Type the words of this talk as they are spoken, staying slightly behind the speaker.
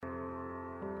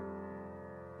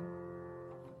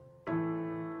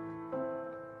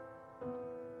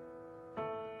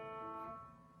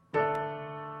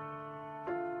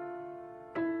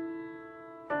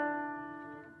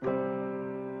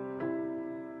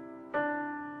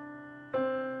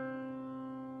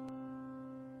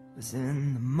'Cause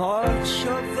in the March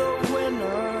of the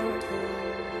winter,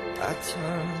 I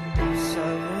turned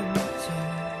 17,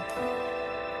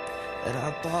 and I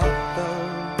bought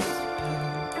those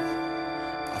pills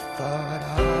I thought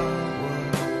I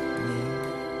would need,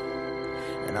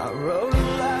 and I wrote a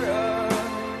letter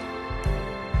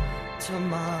to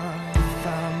my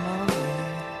family,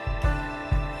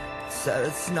 said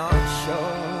it's not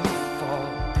your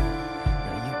fault,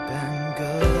 no, you've been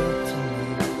good to me.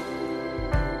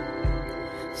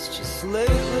 It's just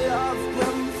lately I've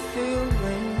been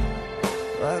feeling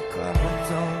like I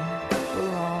don't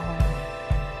belong,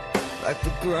 like the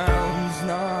ground's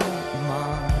not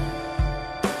mine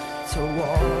to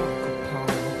walk upon.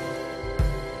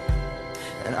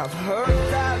 And I've heard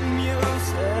that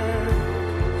music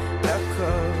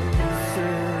echo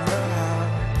through the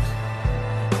house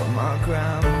where my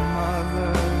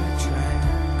grandmother drank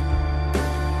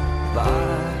by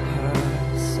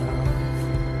herself.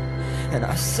 And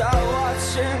I sat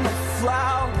watching a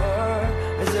flower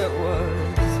as it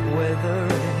was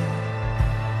withering.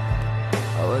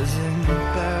 I was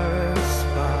embarrassed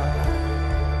by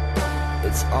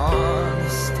its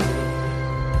honesty,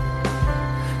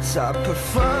 so I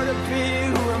prefer to be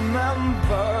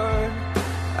remembered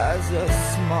as a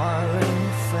smiling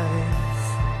face,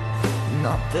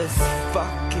 not this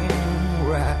fucking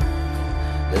wreck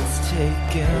that's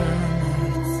taken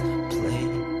its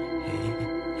place.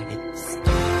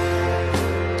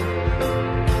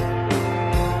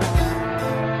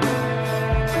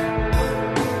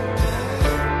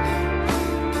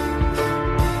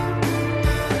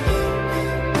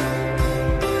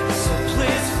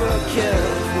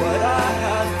 Forgive what I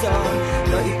have done.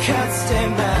 No, you can't stay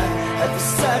mad at the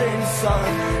setting sun,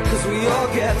 'cause we all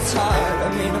get tired. I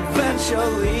mean,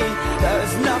 eventually there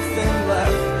is nothing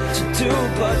left to do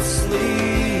but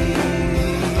sleep.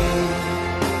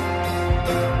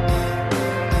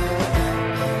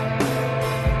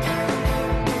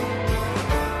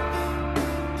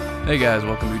 Hey guys,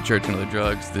 welcome to Church and Other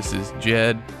Drugs. This is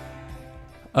Jed.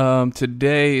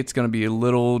 Today it's going to be a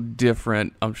little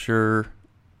different. I'm sure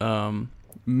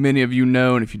many of you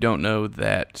know, and if you don't know,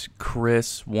 that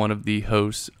Chris, one of the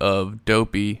hosts of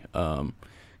Dopey, kind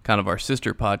of our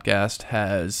sister podcast,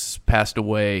 has passed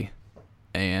away,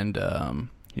 and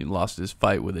he lost his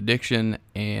fight with addiction.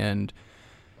 And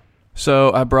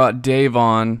so I brought Dave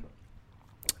on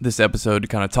this episode to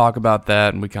kind of talk about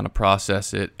that, and we kind of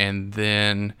process it. And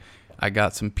then I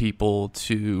got some people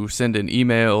to send in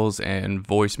emails and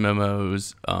voice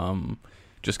memos,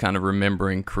 just kind of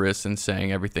remembering Chris and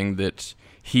saying everything that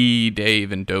he,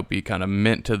 Dave, and Dopey kind of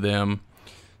meant to them.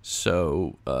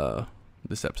 So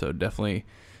this episode definitely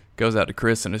goes out to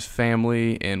Chris and his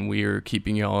family, and we are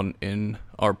keeping y'all in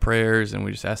our prayers, and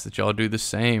we just ask that y'all do the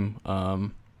same.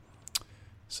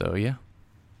 So, yeah.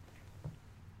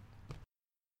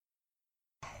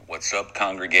 What's up,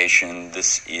 congregation?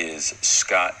 This is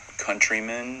Scott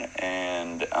Countryman,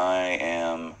 and I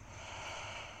am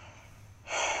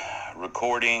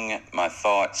recording my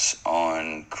thoughts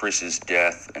on Chris's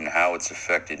death and how it's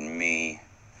affected me.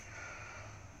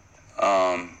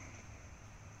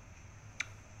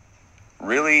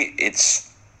 Really,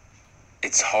 it's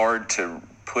hard to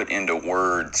put into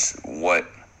words what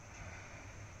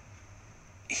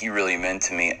he really meant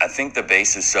to me. I think the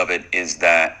basis of it is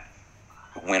that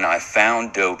when I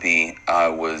found Dopey, I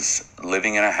was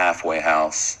living in a halfway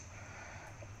house,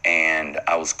 and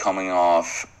I was coming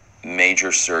off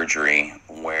major surgery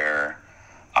where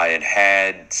I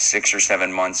had 6 or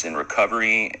 7 months in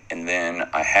recovery, and then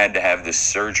I had to have this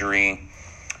surgery,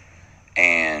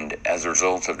 and as a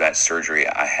result of that surgery,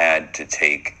 I had to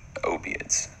take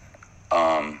opiates.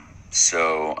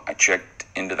 So I checked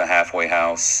into the halfway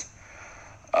house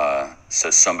so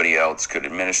somebody else could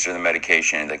administer the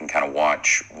medication, and they can kind of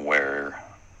watch where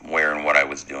and what I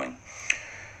was doing.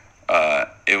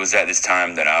 It was at this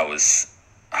time that I was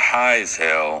high as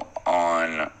hell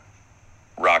on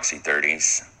Roxy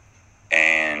 30s,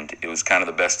 and it was kind of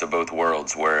the best of both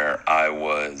worlds, where I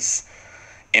was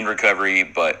in recovery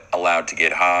but allowed to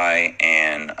get high,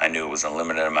 and I knew it was a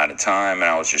limited amount of time, and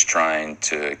I was just trying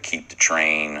to keep the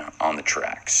train on the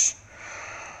tracks.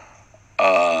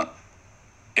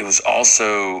 It was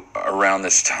also around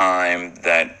this time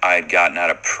that I had gotten out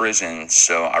of prison,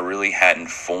 so I really hadn't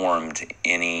formed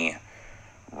any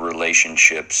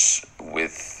relationships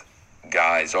with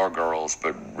guys or girls,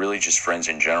 but really just friends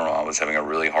in general. I was having a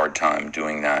really hard time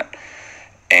doing that.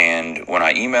 And when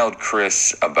I emailed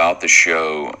Chris about the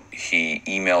show, he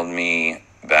emailed me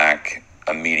back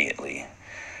immediately.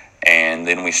 And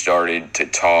then we started to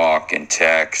talk and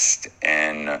text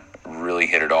and really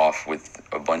hit it off with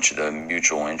a bunch of the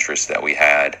mutual interests that we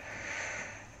had.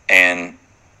 And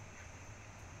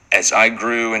as I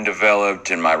grew and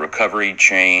developed and my recovery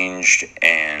changed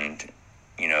and,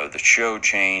 the show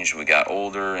changed, we got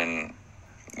older and,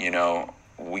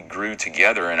 we grew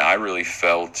together, and I really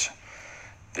felt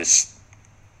this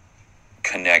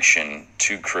connection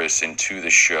to Chris and to the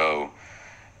show.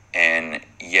 And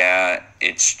yeah,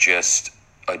 it's just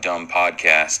a dumb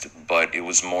podcast, but it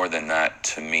was more than that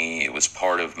to me. It was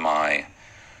part of my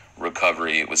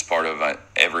recovery. It was part of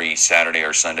every Saturday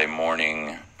or Sunday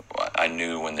morning. I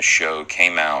knew when the show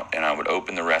came out, and I would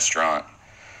open the restaurant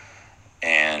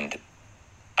and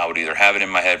I would either have it in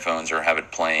my headphones or have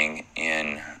it playing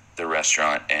in the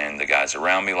restaurant, and the guys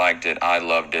around me liked it. I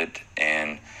loved it,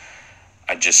 and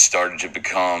I just started to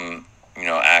become,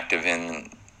 active in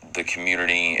the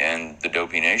community and the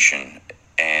Dopey Nation.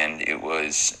 And it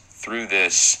was through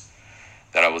this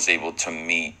that I was able to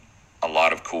meet a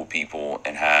lot of cool people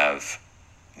and have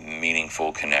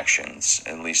meaningful connections.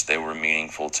 At least they were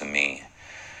meaningful to me.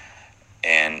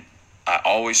 And I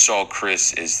always saw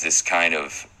Chris as this kind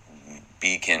of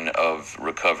beacon of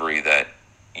recovery that,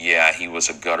 yeah, he was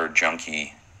a gutter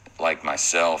junkie like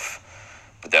myself,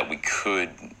 but that we could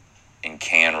and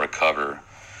can recover.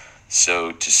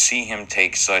 So to see him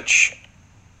take such,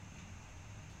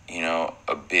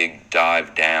 a big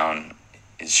dive down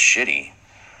is shitty.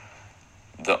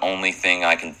 The only thing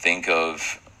I can think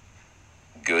of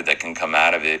good that can come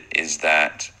out of it is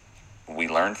that we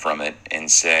learn from it and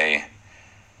say,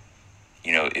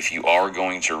 if you are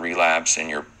going to relapse and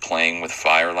you're playing with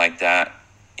fire like that,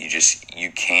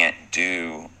 you can't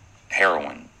do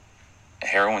heroin.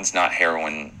 Heroin's not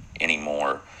heroin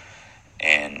anymore.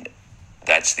 And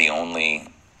that's the only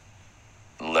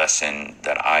lesson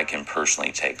that I can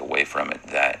personally take away from it,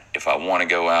 that if I want to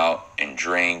go out and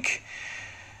drink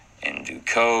and do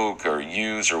coke or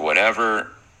use or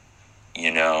whatever,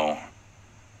 you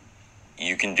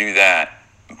can do that,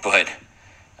 but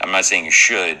I'm not saying you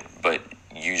should, but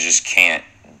you just can't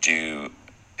do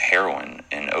heroin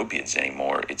and opiates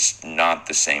anymore. It's not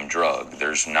the same drug.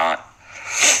 There's not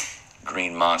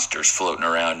green monsters floating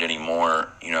around anymore.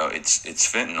 It's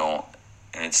fentanyl,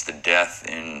 and it's the death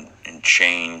and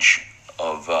change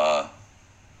of our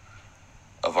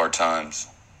times,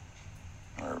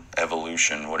 or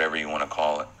evolution, whatever you want to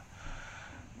call it.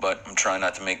 But I'm trying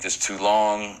not to make this too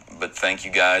long, but thank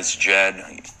you guys. Jed,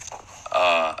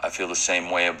 I feel the same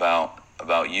way about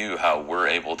you, how we're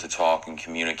able to talk and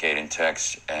communicate and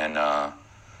text and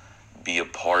be a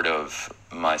part of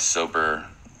my sober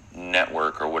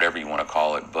network, or whatever you want to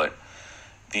call it. But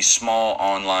these small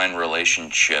online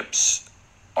relationships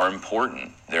are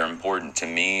important. They're important to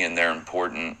me, and they're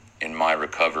important in my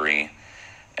recovery.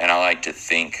 And I like to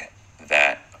think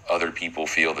that other people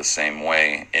feel the same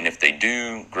way. And if they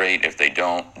do, great. If they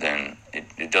don't, then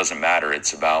it doesn't matter.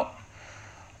 It's about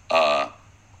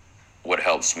what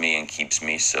helps me and keeps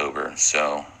me sober.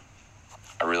 So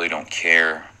I really don't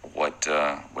care what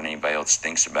anybody else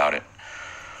thinks about it.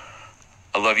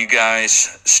 I love you guys.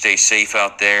 Stay safe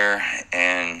out there,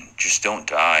 and just don't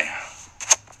die.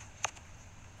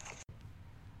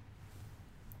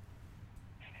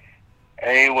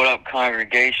 Hey, what up,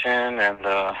 congregation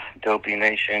and Dopey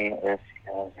Nation? If you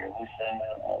guys are listening,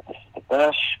 this is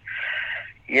Debesh.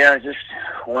 Yeah, I just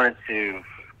wanted to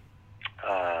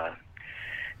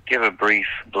give a brief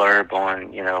blurb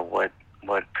on,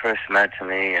 what Chris meant to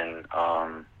me, and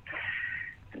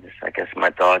just, I guess, my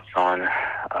thoughts on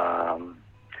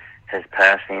his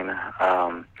passing.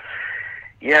 But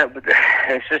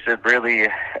it's just, it really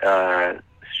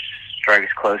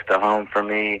strikes close to home for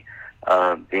me.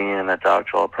 Being in a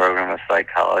doctoral program of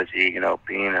psychology,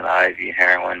 being an IV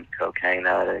heroin, cocaine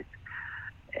addict,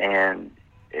 and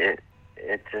it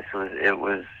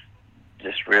was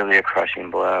just really a crushing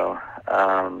blow.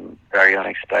 Very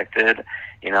unexpected.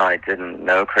 I didn't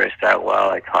know Chris that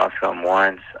well. I talked to him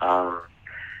once for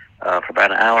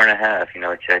about an hour and a half.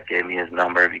 Chet gave me his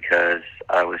number because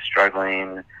I was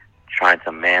struggling, trying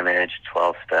to manage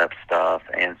 12-step stuff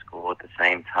and school at the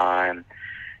same time,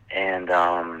 and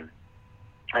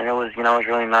it was, it was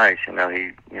really nice.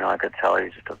 I could tell he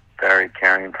was just a very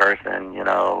caring person,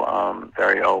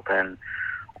 very open.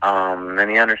 And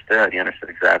he understood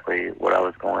exactly what I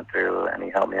was going through, and he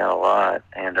helped me out a lot.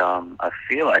 And I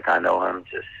feel like I know him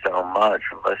just so much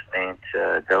from listening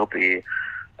to Dopey.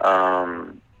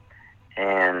 And,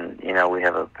 we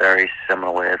have a very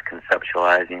similar way of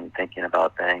conceptualizing, thinking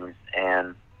about things.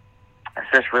 And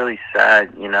it's just really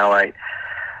sad.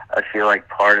 I feel like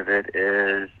part of it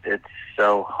is it's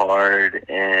so hard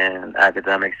in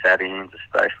academic settings,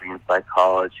 especially in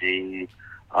psychology,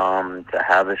 to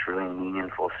have this really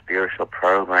meaningful spiritual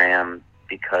program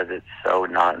because it's so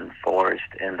not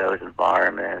enforced in those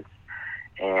environments,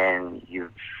 and you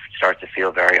start to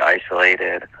feel very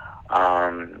isolated.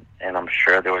 And I'm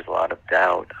sure there was a lot of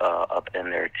doubt up in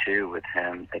there too with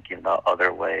him, thinking about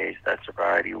other ways that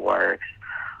sobriety works.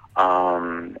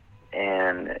 And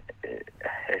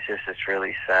it's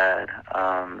really sad.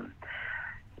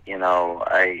 You know,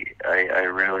 I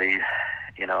really,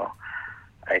 you know,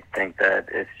 I think that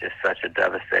it's just such a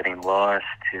devastating loss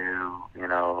to, you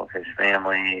know, his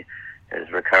family,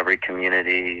 his recovery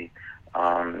community,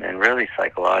 and really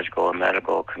psychological and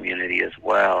medical community as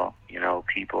well. You know,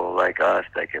 people like us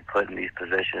that get put in these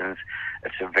positions,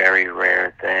 it's a very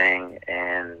rare thing,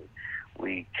 and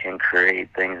we can create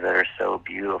things that are so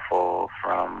beautiful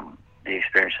from the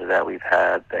experiences that we've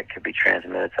had that could be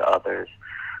transmitted to others.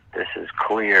 This is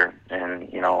clear,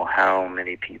 and, you know, how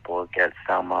many people get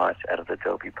so much out of the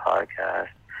Dopey podcast,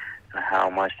 and how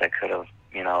much that could have,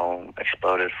 you know,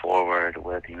 exploded forward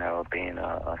with, you know, being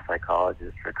a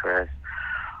psychologist for Chris.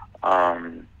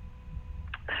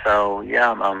 So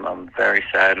yeah, I'm very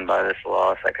saddened by this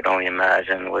loss. I could only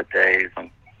imagine what days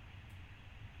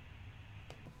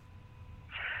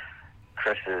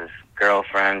Chris's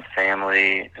girlfriend,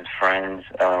 family, and friends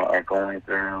are going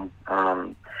through.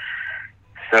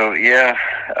 So yeah,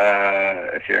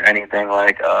 if you're anything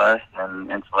like us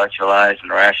and intellectualize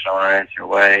and rationalize your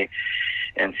way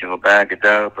into a bag of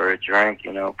dope or a drink,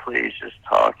 you know, please just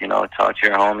talk, you know, talk to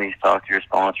your homies, talk to your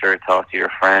sponsor, talk to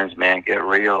your friends, man, get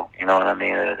real, you know what I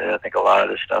mean? I think a lot of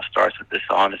this stuff starts with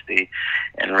dishonesty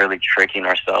and really tricking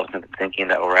ourselves into thinking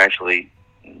that we're actually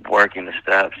working the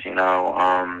steps, you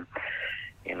know.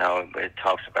 You know, it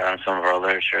talks about in some of our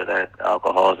literature that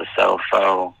alcohol is a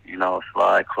self-foe, you know,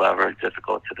 sly, clever,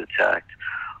 difficult to detect.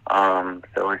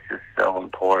 So it's just so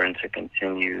important to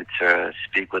continue to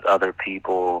speak with other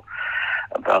people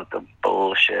about the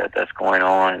bullshit that's going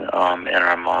on in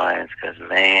our minds, because,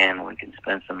 man, we can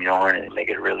spin some yarn and make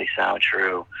it really sound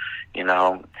true. You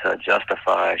know, to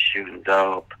justify shooting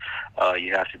dope,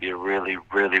 you have to be really,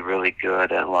 really, really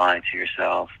good at lying to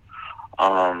yourself.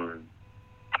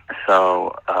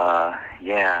 So,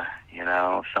 yeah, you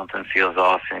know, if something feels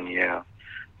off in you,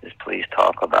 just please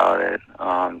talk about it.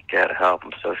 Get help.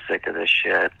 I'm so sick of this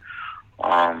shit.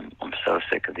 I'm so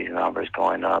sick of these numbers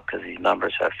going up, because these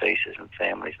numbers have faces and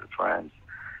families and friends.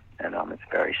 And it's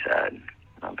very sad.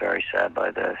 I'm very sad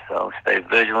by this. So stay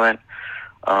vigilant.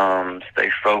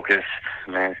 Stay focused.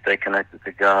 Man, stay connected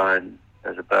to God.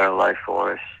 There's a better life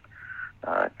for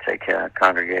us. Take care,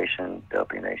 congregation,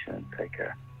 Dopey Nation. Take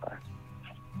care. Bye.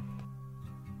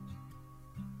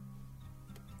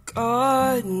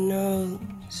 God knows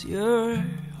you're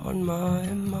on my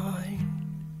mind.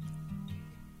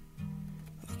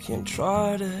 I can't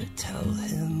try to tell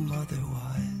him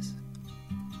otherwise.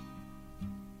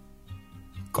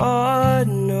 God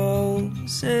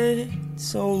knows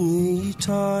it's only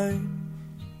time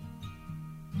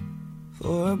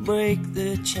for a break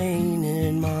the chain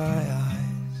in my eyes.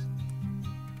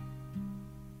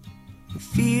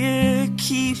 Fear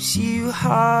keeps you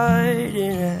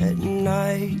hiding at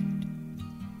night,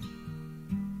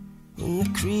 when the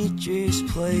creatures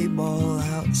play ball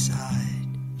outside.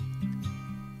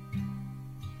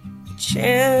 The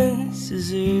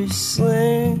chances are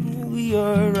slim we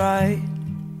are right,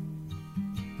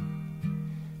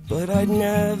 but I'd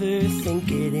never think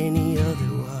it any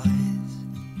otherwise.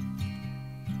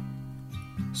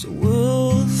 So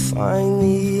we'll find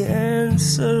the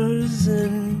answers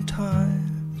in time,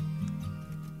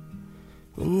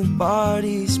 when the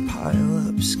bodies pile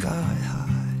up sky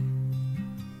high.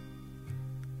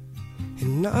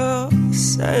 And I'll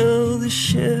sail the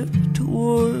ship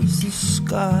towards the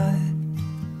sky,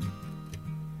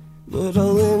 but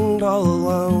I'll end all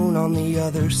alone on the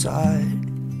other side.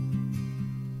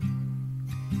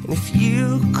 And if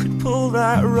you could pull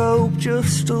that rope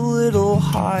just a little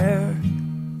higher,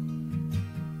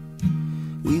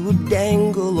 we would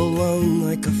dangle alone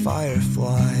like a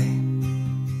firefly.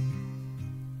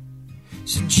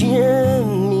 So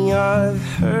Jimmy, I've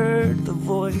heard the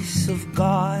voice of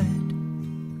God,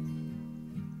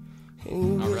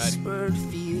 and whispered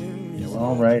fears.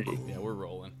 Alrighty. Yeah, we're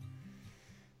rolling.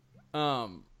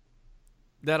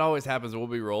 That always happens. We'll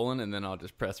be rolling, and then I'll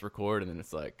just press record, and then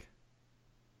it's like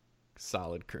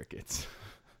solid crickets.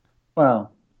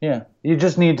 Well, yeah. You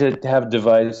just need to have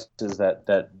devices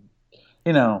that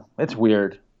you know, it's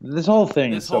weird. This whole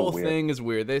thing is so weird. This whole thing is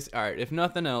weird. All right, if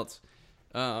nothing else,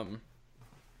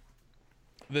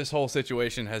 this whole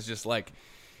situation has just like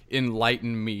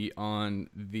enlightened me on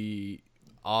the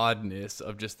oddness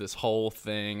of just this whole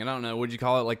thing. And I don't know, would you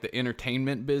call it like the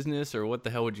entertainment business, or what the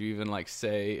hell would you even like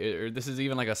say? Or this is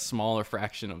even like a smaller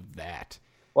fraction of that.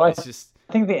 Well, It's just,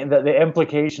 I think the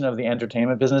implication of the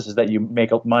entertainment business is that you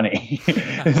make money,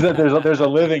 is that there's a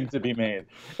living to be made,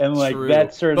 and like true.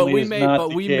 that certainly But is not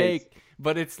the we case. make,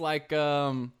 but it's like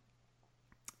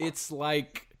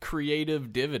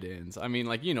creative dividends. I mean,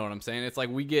 like, you know what I'm saying? It's like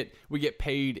we get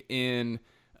paid in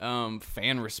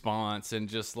fan response and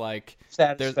just like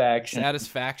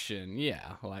satisfaction. Yeah,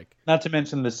 like, not to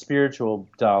mention the spiritual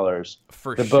dollars,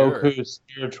 for the sure. Boku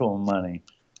spiritual money.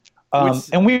 Which-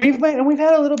 And we've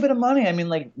had a little bit of money. I mean,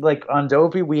 like on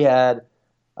Dopey, we had,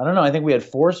 I don't know, I think we had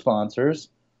 4 sponsors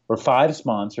or 5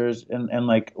 sponsors, and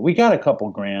like we got a couple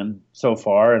grand so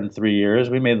far in 3 years.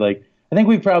 We made I think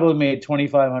we probably made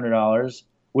 $2,500,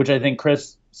 which I think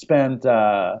Chris spent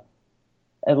at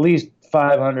least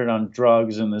 $500 on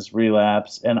drugs in this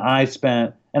relapse, and I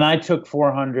took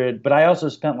 $400, but I also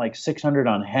spent like $600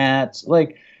 on hats.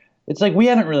 Like, it's like we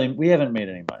haven't made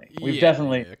any money. We've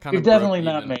definitely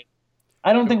not made.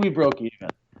 I don't think we broke even.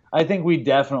 I think we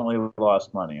definitely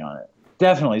lost money on it.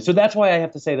 Definitely. So that's why I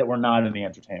have to say that we're not in the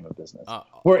entertainment business.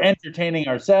 We're entertaining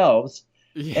ourselves,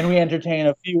 and we entertain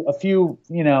a few,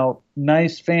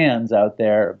 nice fans out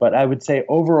there. But I would say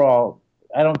overall,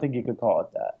 I don't think you could call it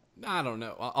that. I don't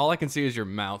know. All I can see is your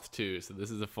mouth too. So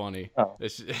this is a funny. Oh,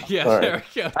 yeah, sorry. there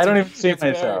we go. I don't even see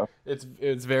myself. It's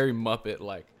very Muppet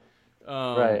like.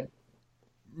 Right.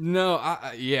 No,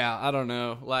 I don't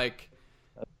know. Like,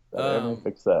 Let me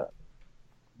fix that.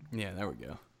 Yeah, there we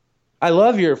go. I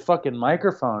love your fucking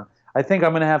microphone. I think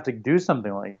I'm gonna have to do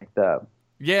something like that.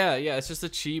 Yeah. It's just a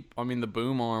cheap. I mean, the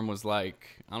boom arm was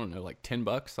like, I don't know, like $10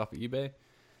 off of eBay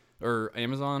or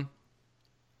Amazon.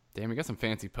 Damn, you got some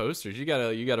fancy posters. You got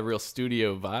a real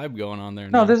studio vibe going on there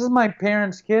now. No, this is my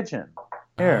parents' kitchen.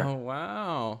 Here. Oh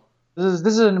wow. This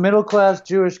is a middle class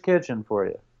Jewish kitchen for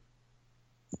you.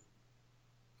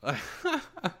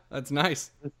 That's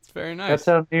nice. It's very nice. That's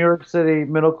how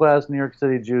middle class New York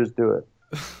City Jews do it.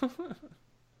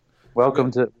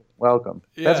 Welcome.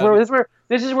 Yeah.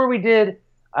 This is where we did,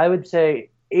 I would say,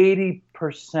 80%,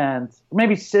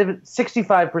 maybe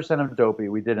 65% of Dopey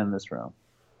we did in this room.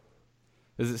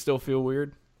 Does it still feel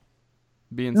weird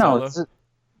being No, solo?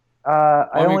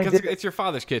 it's your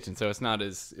father's kitchen, so it's not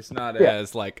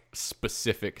as like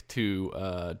specific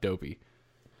to Dopey.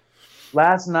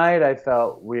 Last night I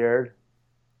felt weird.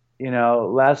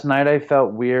 Last night I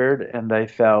felt weird, and I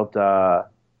felt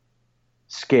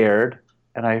scared,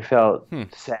 and I felt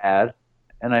sad,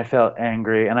 and I felt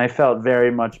angry, and I felt very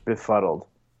much befuddled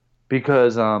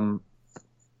because I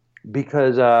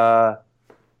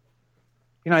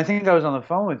think I was on the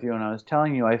phone with you, and I was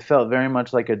telling you I felt very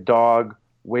much like a dog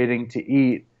waiting to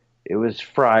eat. It was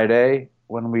Friday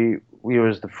when it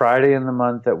was the Friday in the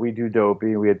month that we do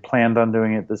Dopey. We had planned on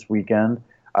doing it this weekend.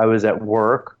 I was at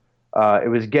work. It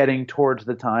was getting towards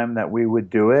the time that we would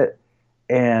do it,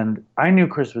 and I knew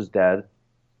Chris was dead,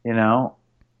 and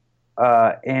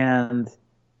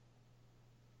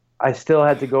I still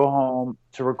had to go home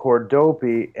to record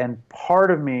Dopey, and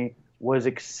part of me was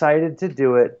excited to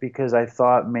do it because I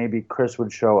thought maybe Chris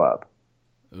would show up.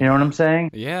 You know what I'm saying?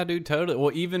 Yeah, dude, totally.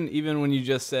 Well, even when you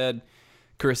just said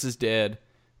Chris is dead,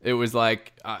 it was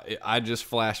like I just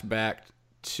flashed back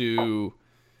to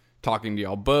talking to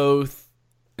y'all both.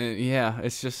 And yeah,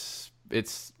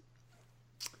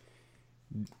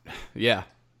 yeah.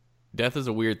 Death is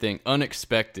a weird thing.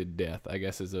 Unexpected death, I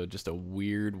guess, is just a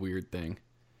weird thing.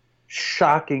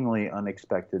 Shockingly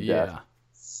unexpected death. Yeah.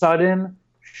 Sudden,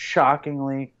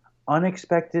 shockingly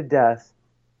unexpected death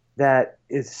that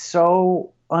is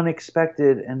so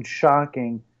unexpected and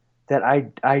shocking that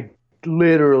I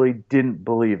literally didn't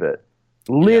believe it.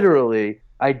 Literally,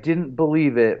 I didn't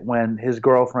believe it when his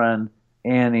girlfriend,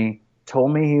 Annie,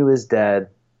 told me he was dead.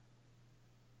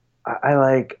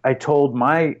 I told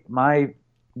my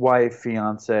wife,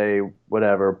 fiance,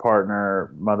 whatever,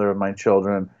 partner, mother of my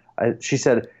children. She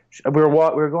said we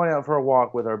were going out for a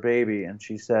walk with our baby, and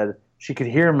she said she could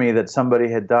hear me that somebody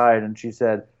had died, and she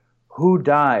said, "Who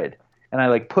died?" And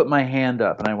I put my hand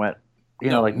up, and I went,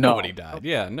 nobody died.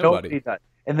 Yeah, nobody died.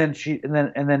 And then she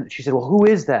said, "Well, who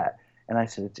is that?" And I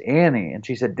said, "It's Annie." And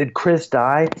she said, "Did Chris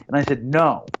die?" And I said,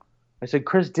 "No." I said,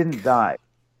 "Chris didn't die."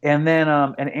 And then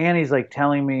and Annie's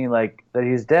telling me that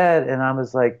he's dead, and I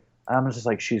was just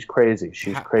like, she's crazy.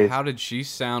 She's crazy. How did she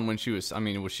sound when she was? I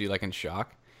mean, was she in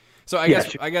shock? So I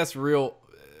guess real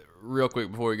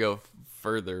quick before we go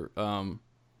further.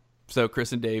 So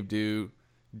Chris and Dave do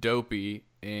Dopey,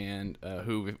 and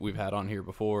who we've had on here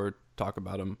before, talk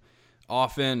about him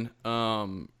often.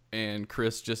 And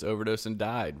Chris just overdosed and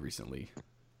died recently.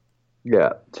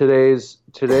 Yeah, today's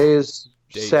Date.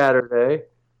 Saturday,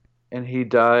 and he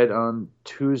died on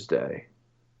Tuesday.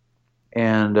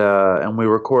 And we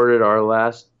recorded our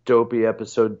last Dopey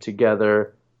episode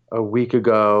together a week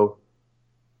ago.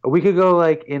 A week ago,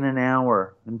 like in an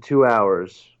hour, in 2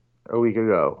 hours, a week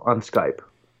ago on Skype.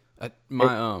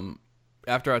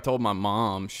 After I told my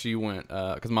mom, she went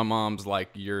because my mom's like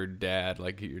your dad,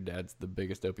 like your dad's the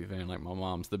biggest Dopey fan, like my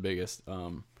mom's the biggest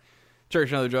Church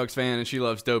and Other Drugs fan, and she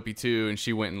loves Dopey too, and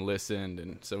she went and listened,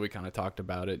 and so we kind of talked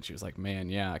about it, and she was like, man,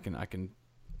 yeah, I can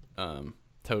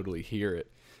totally hear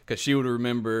it, because she would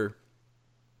remember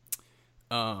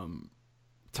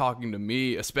talking to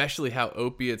me, especially how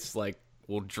opiates like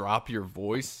will drop your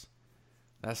voice.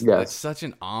 That's such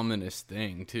an ominous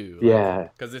thing too. Like, Yeah,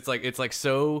 because it's like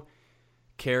so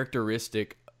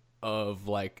characteristic of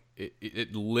like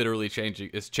it literally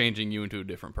changing you into a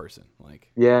different person.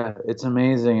 Like, yeah, it's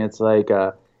amazing. It's like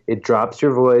it drops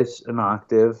your voice an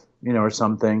octave, or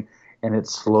something, and it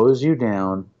slows you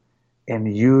down,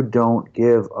 and you don't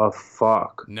give a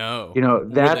fuck. no,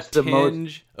 That's with a the most.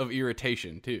 tinge of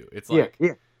irritation too. It's Yeah,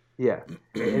 like, yeah.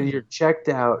 And you're checked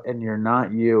out, and you're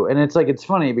not you. And it's like it's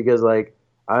funny because like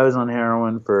I was on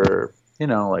heroin for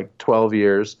like 12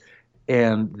 years,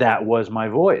 and that was my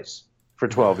voice for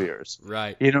 12 years.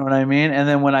 right. You know what I mean? And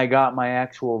then when I got my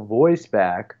actual voice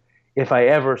back, if I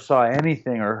ever saw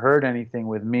anything or heard anything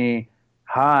with me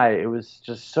high, it was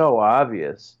just so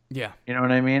obvious. Yeah. You know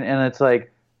what I mean? And it's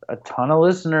like a ton of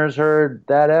listeners heard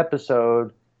that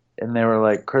episode, and they were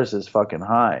like, Chris is fucking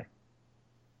high.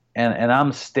 And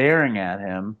I'm staring at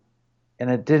him, and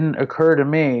it didn't occur to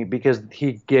me because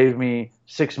he gave me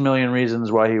 6 million reasons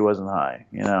why he wasn't high.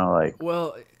 Like,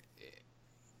 Well,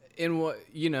 in what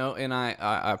and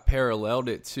I paralleled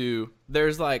it to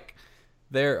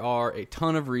there are a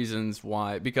ton of reasons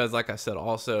why, because like I said,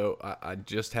 also I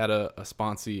just had a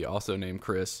sponsee also named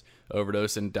Chris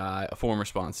overdose and die, a former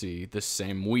sponsee, this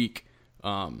same week.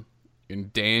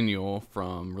 And Daniel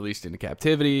from Released into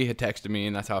Captivity had texted me,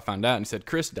 and that's how I found out, and he said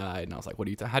Chris died, and I was like,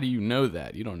 how do you know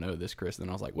that? You don't know this, Chris. And then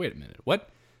I was like, wait a minute, what?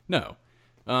 No.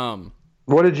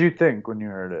 what did you think when you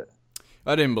heard it?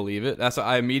 I didn't believe it. That's what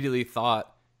I immediately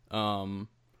thought. So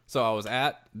I was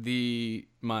at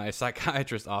my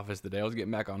psychiatrist office today. I was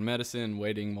getting back on medicine,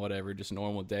 waiting, whatever, just a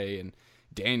normal day. And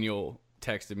Daniel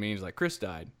texted me. He's like, Chris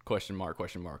died, question mark.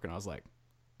 And I was like,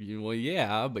 well,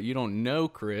 yeah, but you don't know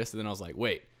Chris. And then I was like,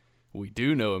 wait, we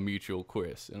do know a mutual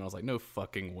Chris. And I was like, no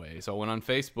fucking way. So I went on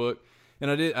Facebook, and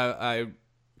I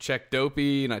checked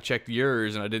Dopey, and I checked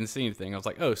yours, and I didn't see anything. I was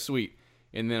like, oh, sweet.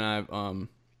 And then I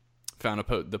found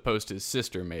the post his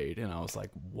sister made, and I was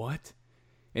like, what?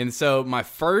 And so my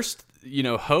first,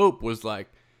 hope was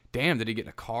like, damn, did he get in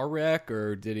a car wreck,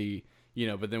 or did he,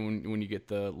 but then when you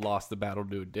get lost the battle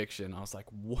to addiction, I was like,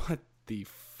 what the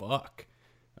fuck?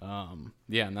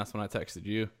 Yeah, and that's when I texted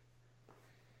you.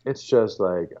 It's just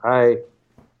like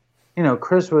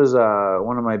Chris was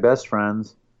one of my best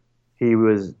friends. He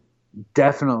was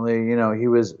definitely, he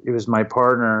was my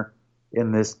partner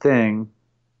in this thing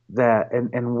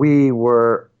and we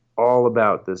were all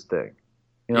about this thing.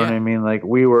 You know what I mean? Like,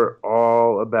 we were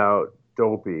all about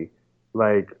Dopey.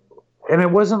 Like, and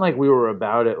it wasn't like we were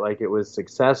about it like it was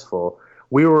successful.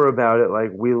 We were about it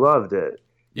like we loved it.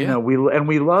 Yeah. We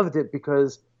loved it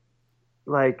because,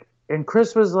 like, and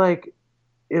Chris was like,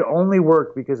 it only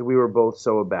worked because we were both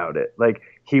so about it. Like,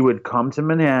 he would come to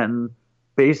Manhattan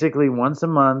basically once a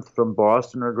month from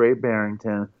Boston or Great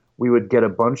Barrington. We would get a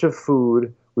bunch of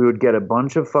food. We would get a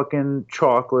bunch of fucking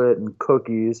chocolate and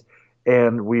cookies,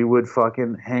 and we would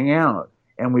fucking hang out,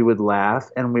 and we would laugh,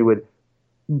 and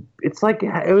it's like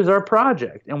it was our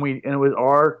project, and it was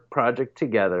our project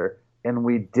together, and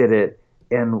we did it,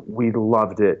 and we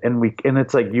loved it, and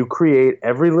it's like you create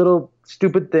every little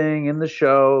stupid thing in the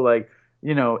show, like,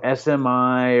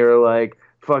 SMI, or like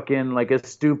fucking like a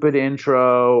stupid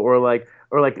intro, or like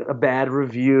a bad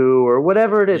review, or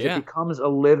whatever it is. Yeah. It becomes a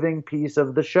living piece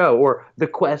of the show, or the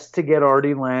quest to get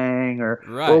Artie Lang, or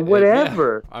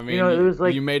whatever. Yeah. I mean, it was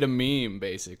like you made a meme,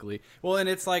 basically. Well, and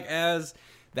it's like, as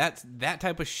that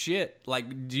type of shit,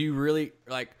 like, do you really,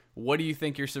 like, what do you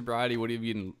think your sobriety would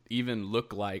even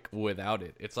look like without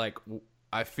it? It's like,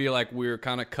 I feel like we're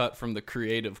kind of cut from the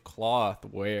creative cloth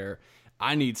where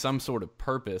I need some sort of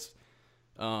purpose.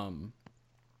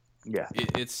 Yeah,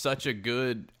 it's such a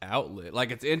good outlet. Like,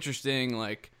 it's interesting.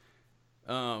 Like,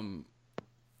 I mean,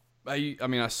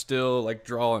 I still like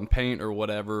draw and paint or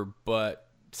whatever, but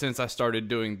since I started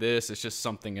doing this, it's just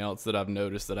something else that I've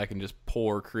noticed that I can just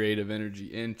pour creative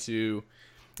energy into.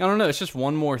 I don't know. It's just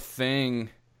one more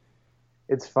thing.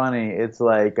 It's funny. It's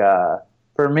like,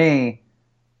 for me,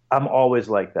 I'm always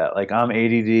like that. Like I'm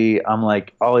ADD. I'm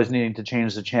like always needing to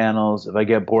change the channels. If I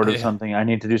get bored of something, I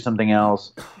need to do something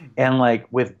else. And like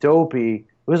with Dopey,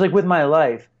 it was like with my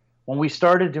life. When we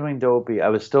started doing Dopey, I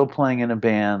was still playing in a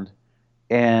band,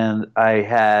 and I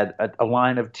had a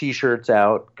line of T-shirts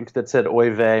out that said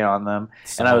 "Oy vey" on them.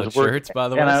 Solid and I was shirts, by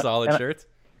the way. Solid shirts.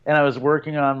 And I was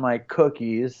working on my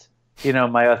cookies,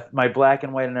 my black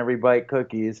and white and every bite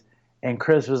cookies. And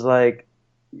Chris was like,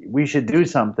 we should do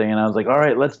something. And I was like, all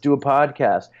right, let's do a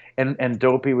podcast. And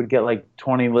Dopey would get like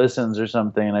 20 listens or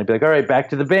something. And I'd be like, all right, back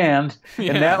to the band.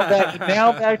 And now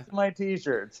back to my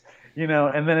T-shirts, and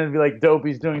then it'd be like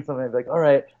Dopey's doing something. I'd be like, all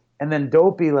right. And then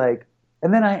Dopey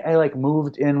and then I like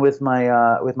moved in with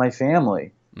my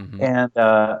family. Mm-hmm. And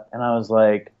I was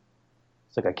like,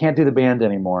 I can't do the band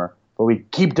anymore, but we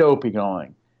keep Dopey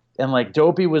going. And like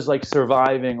Dopey was like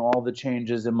surviving all the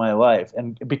changes in my life.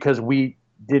 And because we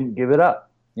didn't give it up.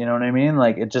 You know what I mean?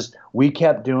 Like we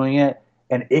kept doing it,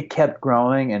 and it kept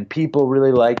growing, and people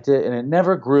really liked it, and it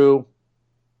never grew.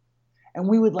 And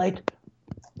we would like,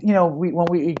 when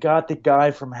we got the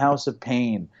guy from House of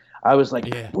Pain, I was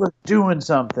like, we're doing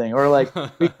something. Or like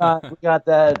we got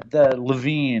the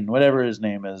Levine, whatever his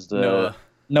name is, Noah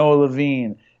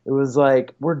Levine. It was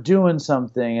like we're doing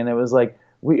something, and it was like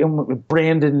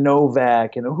Brandon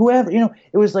Novak and whoever,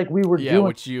 it was like we were doing.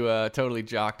 Which you totally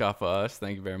jocked off of us.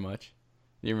 Thank you very much.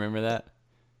 You remember that?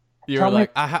 You were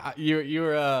like,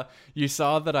 you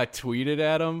saw that I tweeted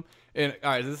at him, and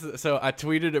all right, so I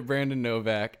tweeted at Brandon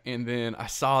Novak, and then I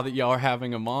saw that y'all were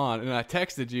having him on, and I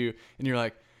texted you, and you're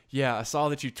like, yeah, I saw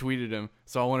that you tweeted him,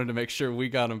 so I wanted to make sure we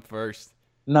got him first.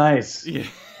 Nice. Yeah.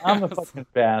 I'm a fucking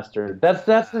bastard. That's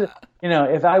the,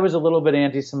 if I was a little bit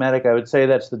anti-Semitic, I would say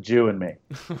that's the Jew in me.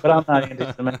 But I'm not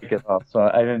anti-Semitic at all, so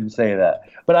I didn't say that.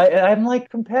 But I'm like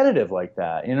competitive like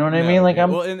that. You know what I mean? Like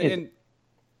I'm. Well, and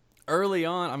early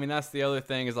on, I mean, that's the other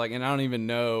thing is like, and I don't even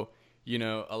know,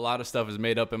 a lot of stuff is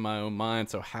made up in my own mind.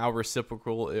 So how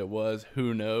reciprocal it was,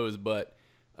 who knows? But,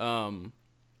 y'all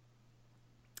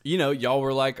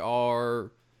were like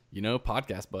our,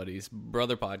 podcast buddies,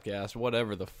 brother podcast,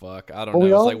 whatever the fuck. I don't know.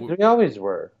 We always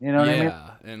were, what I mean?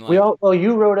 And like,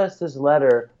 you wrote us this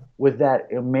letter with that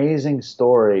amazing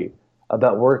story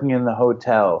about working in the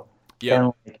hotel.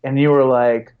 Yeah. And you were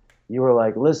like,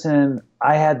 listen,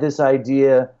 I had this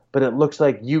idea, but it looks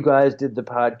like you guys did the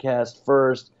podcast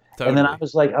first. Totally. And then I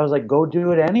was like, go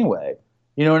do it anyway.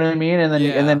 You know what I mean?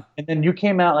 And then you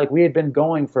came out, like we had been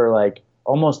going for like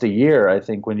almost a year, I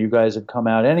think, when you guys had come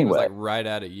out anyway. It was like right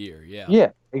at a year, yeah. Yeah,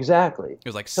 exactly. It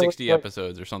was like 60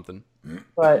 episodes or something.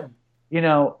 But,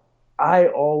 I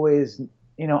always,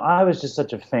 I was just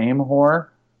such a fame whore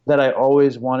that I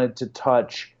always wanted to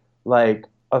touch like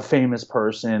a famous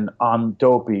person on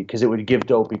Dopey because it would give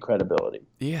Dopey credibility.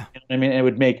 Yeah. You know what I mean?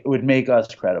 It would make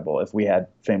us credible if we had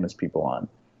famous people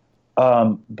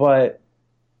on. But,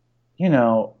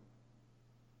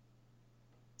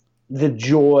 the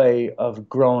joy of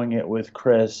growing it with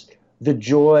Chris, the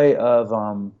joy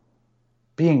of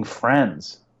being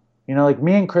friends. Like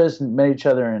me and Chris met each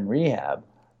other in rehab,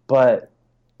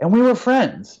 and we were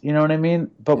friends, you know what I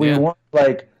mean? But we weren't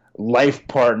like life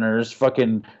partners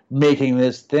fucking making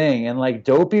this thing. And like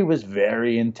Dopey was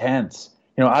very intense.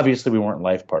 Obviously we weren't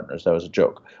life partners. That was a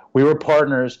joke. We were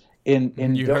partners in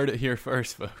You heard it here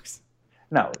first, folks.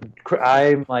 No,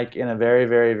 I'm like in a very,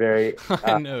 very, very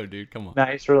I know, dude. Come on.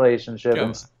 Nice relationship,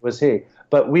 and so was he.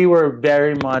 But we were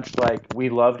very much like we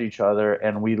loved each other,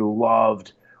 and we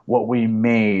loved what we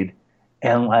made,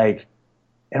 and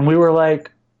we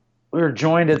were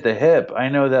joined at the hip. I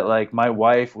know that like my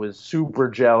wife was super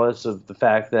jealous of the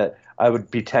fact that I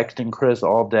would be texting Chris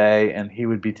all day, and he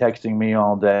would be texting me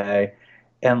all day,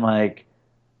 and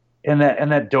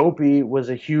that Dopey was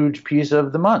a huge piece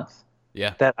of the month.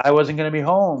 Yeah. That I wasn't going to be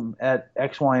home at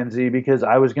X, Y, and Z because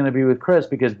I was going to be with Chris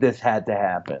because this had to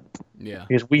happen. Yeah.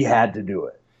 Because we had to do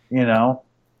it,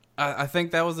 I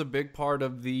think that was a big part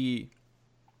of and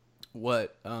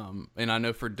I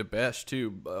know for Debesh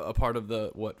too, a part of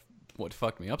what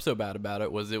fucked me up so bad about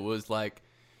it was like,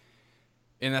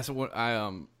 and that's what I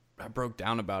broke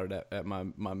down about it at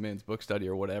my men's book study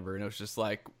or whatever. And it was just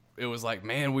like,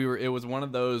 man, it was one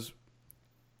of those,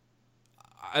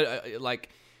 I like,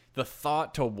 the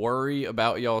thought to worry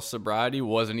about y'all's sobriety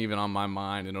wasn't even on my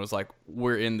mind. And it was like,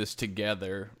 we're in this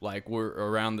together. Like we're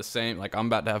around the same, like I'm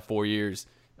about to have 4 years,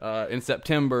 in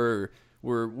September.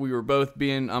 We were both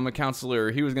I'm a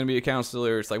counselor. He was going to be a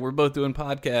counselor. It's like, we're both doing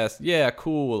podcasts. Yeah,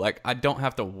 cool. Like I don't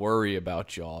have to worry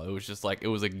about y'all. It was just like, it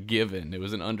was a given. It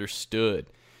was an understood,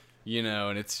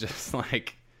 and it's just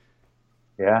like,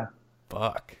 yeah,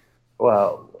 fuck.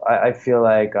 Well, I feel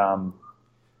like,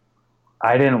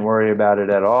 I didn't worry about it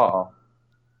at all.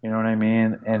 You know what I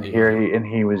mean? And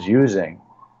he was using,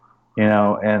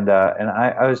 and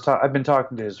I've been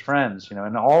talking to his friends,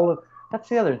 and that's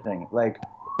the other thing. Like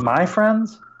my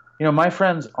friends, my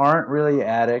friends aren't really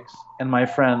addicts, and my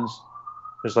friends,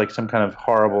 there's like some kind of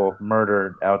horrible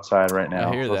murder outside right now.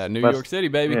 I hear that. New York City,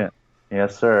 baby. Yeah,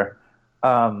 yes, sir.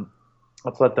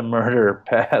 Let's let the murder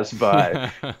pass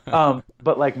by.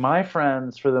 But like my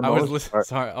friends, for the most part,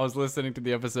 sorry, I was listening to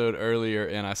the episode earlier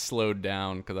and I slowed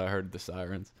down because I heard the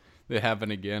sirens. They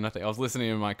happened again. I think I was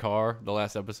listening in my car the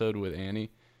last episode with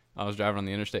Annie. I was driving on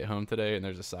the interstate home today, and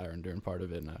there's a siren during part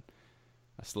of it, and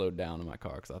I slowed down in my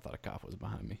car because I thought a cop was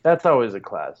behind me. That's always a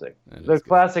classic. The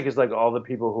classic is like all the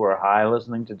people who are high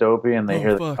listening to Dopey and they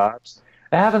hear the cops.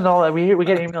 It happens all that. We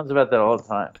get emails about that all the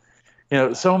time.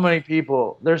 So many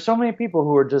people. There's so many people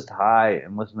who are just high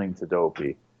and listening to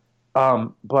Dopey,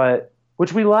 but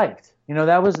which we liked.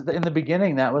 That was in the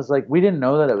beginning. That was like we didn't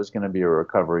know that it was going to be a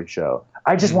recovery show.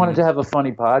 I just wanted to have a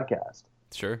funny podcast.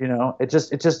 Sure. It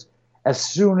just as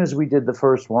soon as we did the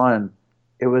first one,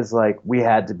 it was like we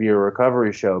had to be a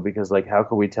recovery show because like how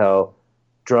could we tell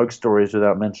drug stories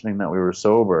without mentioning that we were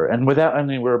sober and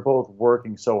we were both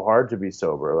working so hard to be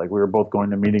sober. Like we were both going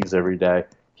to meetings every day.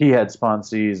 He had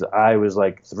sponsees. I was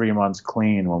like 3 months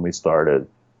clean when we started,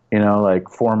 like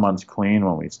 4 months clean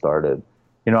when we started.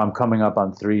 I'm coming up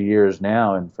on 3 years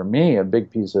now. And for me, a big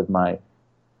piece of my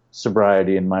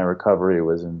sobriety and my recovery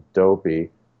was in Dopey.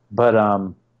 But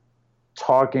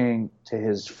talking to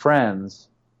his friends,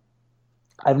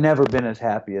 I've never been as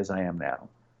happy as I am now.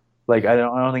 Like I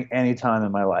don't think any time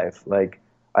in my life. Like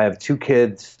I have 2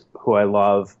 kids who I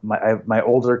love. My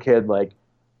older kid, like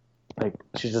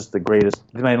she's just the greatest.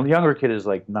 My younger kid is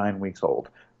like 9 weeks old,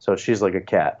 so she's like a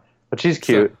cat, but she's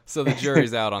cute. So the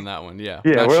jury's out on that one. Yeah.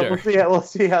 Yeah. We'll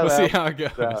see how it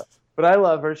goes. But I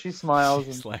love her. She smiles.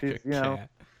 She's and like she's, a cat.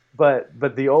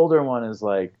 But the older one is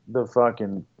like the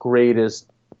fucking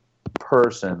greatest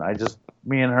person.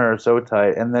 Me and her are so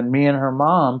tight, and then me and her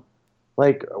mom,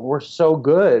 like we're so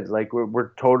good. Like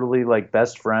we're totally like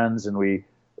best friends, and we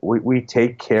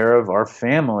take care of our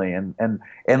family, and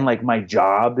like my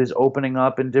job is opening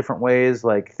up in different ways.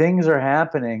 Like things are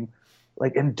happening,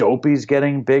 like and Dopey's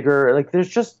getting bigger. Like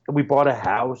we bought a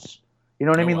house. You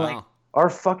know what I mean? Wow. Like our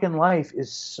fucking my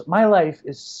life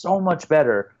is so much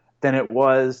better than it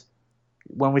was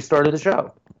when we started the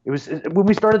show. When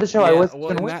we started the show, I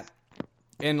wasn't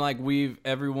and like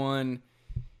everyone,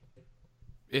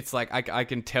 it's like I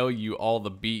can tell you all the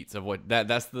beats of what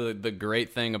that's the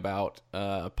great thing about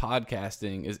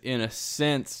podcasting is in a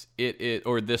sense it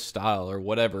or this style or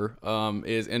whatever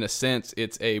is in a sense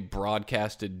it's a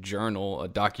broadcasted journal, a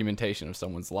documentation of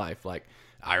someone's life. Like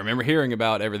I remember hearing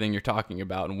about everything you're talking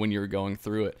about and when you were going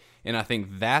through it, and I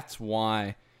think that's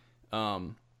why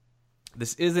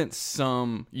this isn't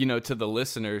some, to the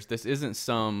listeners, this isn't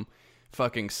some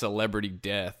fucking celebrity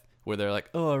death where they're like,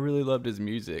 oh, I really loved his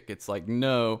music. It's like,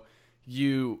 no,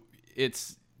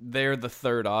 they're the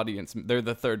third audience. They're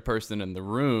the third person in the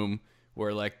room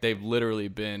where like they've literally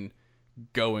been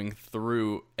going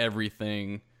through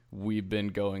everything we've been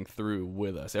going through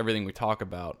with us. Everything we talk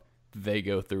about, they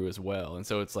go through as well. And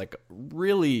so it's like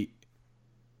really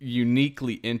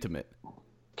uniquely intimate.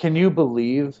 Can you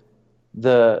believe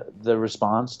the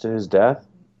response to his death?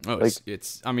 Oh, like,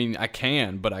 it's I mean, I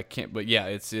can, but I can't. But yeah,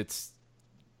 it's.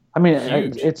 I mean,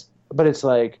 huge. it's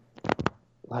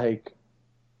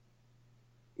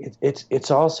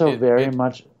also very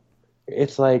much.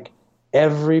 It's like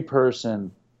every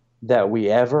person that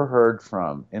we ever heard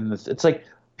from in this. It's like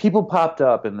people popped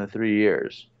up in the 3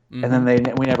 years, and then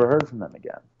we never heard from them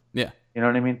again. Yeah, you know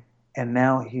what I mean. And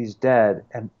now he's dead,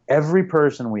 and every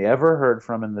person we ever heard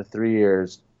from in the 3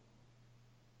 years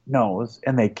knows,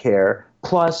 and they care.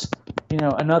 Plus,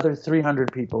 another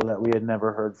 300 people that we had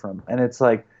never heard from. And it's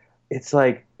like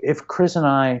if Chris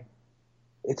and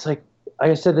it's like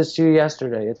I said this to you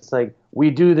yesterday, it's like we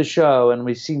do the show and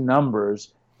we see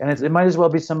numbers, and it might as well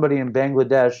be somebody in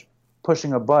Bangladesh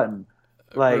pushing a button.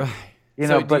 Like,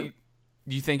 right. But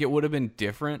do you think it would have been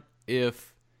different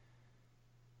if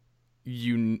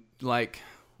you like,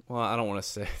 well, I don't want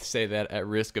to say that at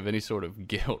risk of any sort of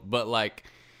guilt, but like,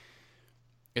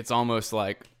 it's almost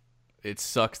like, it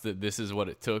sucks that this is what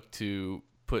it took to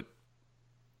put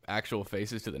actual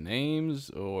faces to the names,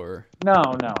 or no.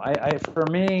 For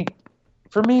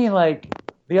me, like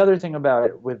the other thing about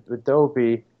it with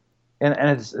Dopey, and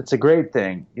it's a great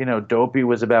thing. Dopey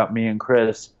was about me and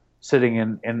Chris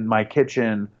sitting in my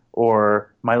kitchen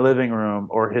or my living room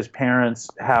or his parents'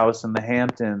 house in the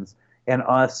Hamptons, and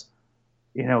us,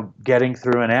 getting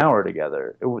through an hour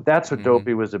together. That's what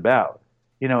Dopey was about.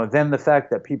 then the fact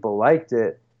that people liked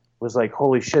it was like,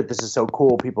 holy shit, this is so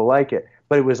cool, people like it.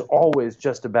 But it was always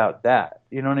just about that.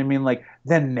 You know what I mean? Like,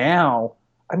 then now,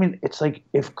 I mean, it's like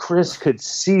if Chris could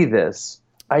see this,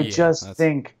 I just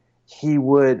think he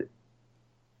wouldn't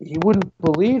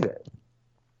believe it.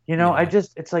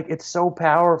 It's like, it's so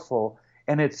powerful,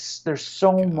 and there's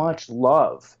so much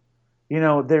love.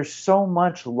 There's so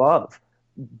much love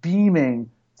beaming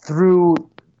through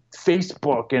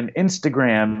Facebook and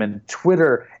Instagram and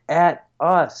Twitter at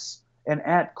us and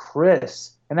at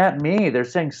Chris and at me. They're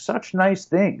saying such nice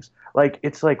things. Like,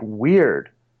 it's like weird.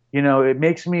 It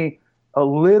makes me a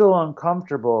little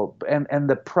uncomfortable. And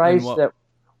the price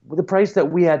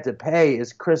that we had to pay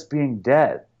is Chris being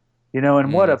dead.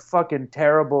 And what a fucking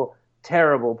terrible,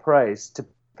 terrible price to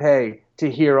pay to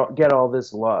get all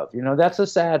this love. That's a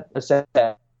sad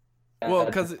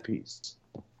piece.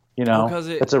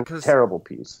 It's a terrible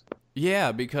piece.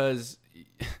 Yeah, because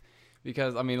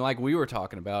I mean, like we were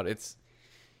talking about, it's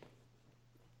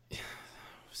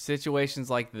situations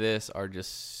like this are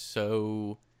just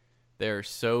so, there are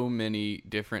so many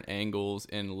different angles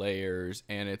and layers,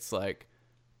 and it's like,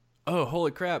 oh,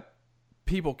 holy crap,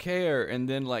 people care, and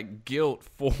then like guilt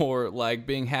for like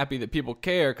being happy that people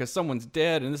care because someone's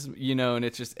dead, and this, and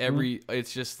it's just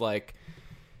it's just like,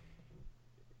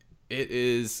 it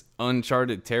is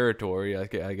uncharted territory,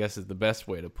 I guess is the best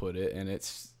way to put it. And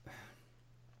it's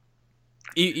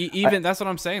even that's what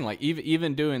I'm saying. Like,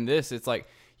 even doing this, it's like,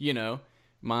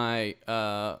 my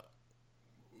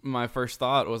first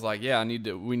thought was like, yeah,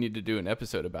 we need to do an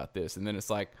episode about this. And then it's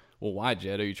like, well, why,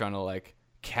 Jed? Are you trying to like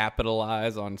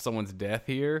capitalize on someone's death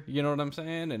here? You know what I'm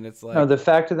saying? And it's like, no, the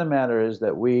fact of the matter is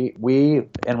that we,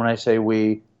 and when I say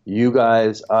we, you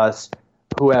guys, us,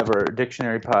 whoever,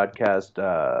 Dictionary Podcast,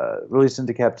 Released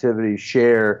into Captivity,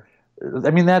 Share.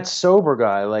 I mean, that sober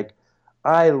guy, like,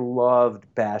 I loved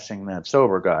bashing that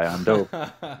sober guy on Dope.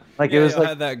 Like, yeah, it was like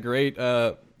had that great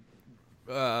the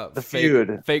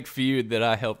feud, fake feud that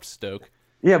I helped stoke.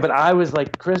 Yeah, but I was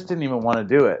like, Chris didn't even want to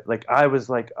do it. Like, I was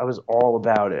all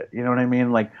about it. You know what I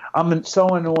mean? Like, I'm so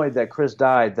annoyed that Chris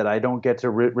died that I don't get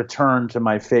to return to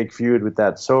my fake feud with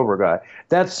that sober guy.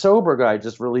 That sober guy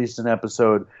just released an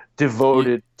episode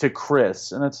devoted to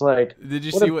Chris, and it's like, did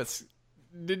you see what's?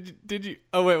 Did you?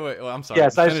 Oh wait. Oh, I'm sorry.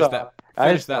 Yes, I saw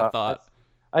Finish that thought.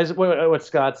 What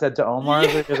Scott said to Omar.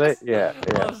 Yeah.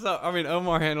 Well, I mean,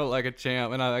 Omar handled it like a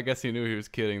champ, and I guess he knew he was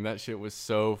kidding. That shit was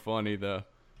so funny, though.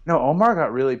 No, Omar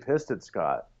got really pissed at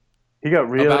Scott. He got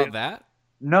really about that.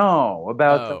 No,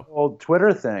 about the whole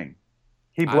Twitter thing.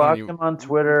 He blocked him on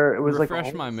Twitter. It was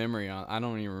refresh my memory on. I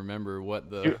don't even remember what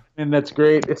the. And that's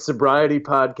great. It's Sobriety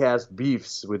Podcast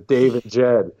Beefs with Dave and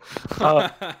Jed. Well,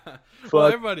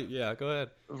 everybody, yeah, go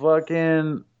ahead.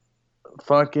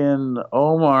 Fucking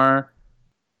Omar.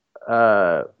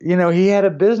 He had a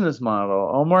business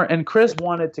model. Omar and Chris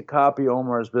wanted to copy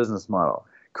Omar's business model.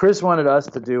 Chris wanted us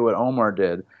to do what Omar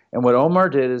did, and what Omar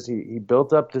did is he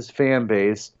built up this fan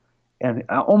base. And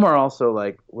Omar also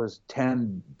was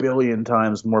 10 billion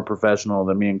times more professional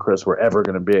than me and Chris were ever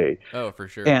going to be. Oh, for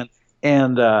sure.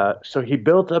 And so he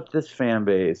built up this fan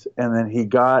base, and then he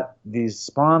got these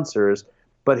sponsors.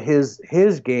 But his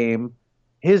game,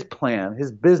 his plan,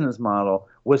 his business model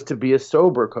was to be a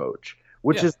sober coach,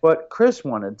 which is what Chris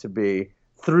wanted to be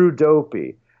through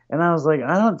Dopey. And I was like,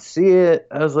 I don't see it.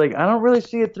 I was like, I don't really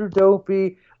see it through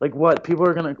Dopey. Like, what?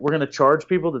 We're gonna charge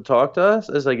people to talk to us?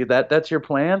 It's like that's your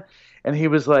plan? And he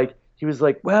was like,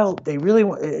 well,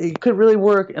 it could really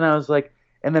work. And I was like,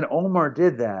 and then Omar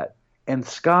did that, and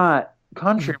Scott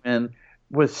Countryman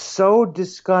was so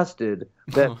disgusted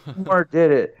that Omar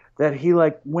did it that he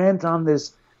went on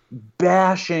this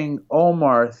bashing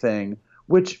Omar thing,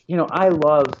 which I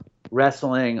love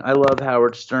wrestling. I love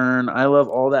Howard Stern. I love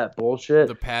all that bullshit.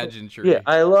 The pageantry. Yeah,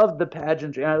 I love the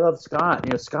pageantry. I love Scott.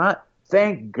 Scott.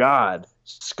 Thank God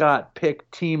Scott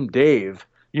picked Team Dave.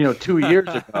 2 years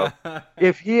ago.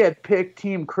 If he had picked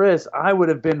Team Chris, I would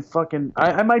have been fucking.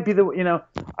 I might be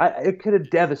it could have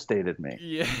devastated me.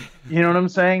 Yeah. You know what I'm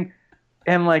saying?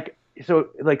 And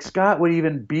Scott would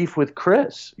even beef with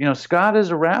Chris. Scott is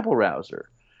a rabble rouser.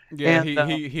 Yeah, and,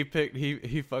 he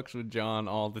fucks with John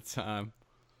all the time.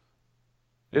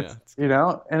 Yeah,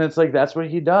 and it's that's what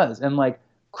he does. And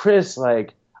Chris,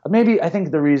 maybe I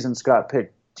think the reason Scott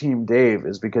picked Team Dave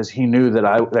is because he knew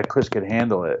that Chris could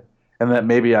handle it. And that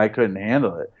maybe I couldn't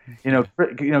handle it.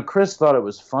 Chris thought it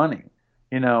was funny,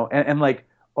 and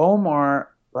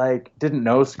Omar didn't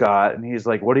know Scott, and he's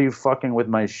like, what are you fucking with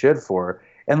my shit for?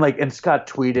 And Scott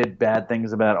tweeted bad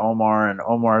things about Omar, and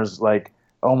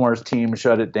Omar's team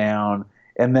shut it down.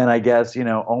 And then I guess,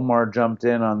 Omar jumped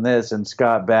in on this, and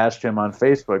Scott bashed him on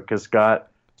Facebook because Scott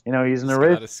You know, he's an Scott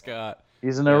original. is Scott.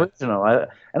 He's an original.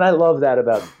 And I love that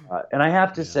about Scott. And I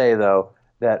have to say, though,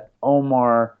 that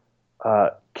Omar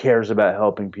cares about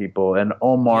helping people. And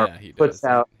Omar he puts does.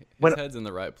 out... His head's in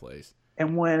the right place.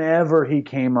 And whenever he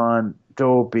came on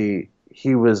Dopey,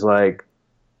 he was like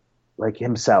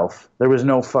himself. There was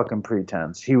no fucking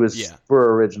pretense. He was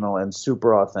super original and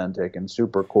super authentic and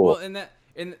super cool. Well,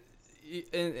 and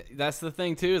that's the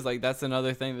thing too, is like that's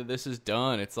another thing that this has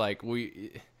done. It's like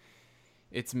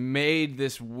it's made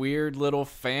this weird little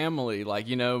family. Like,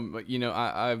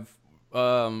 I've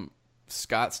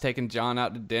Scott's taken John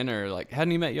out to dinner. Like,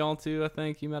 hadn't he met y'all too? I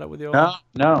think he met up with y'all.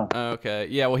 No. Okay,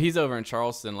 yeah. Well, he's over in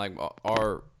Charleston, like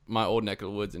my old neck of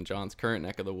the woods and John's current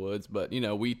neck of the woods. But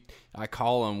I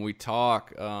call him, we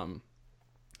talk,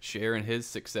 sharing his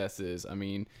successes. I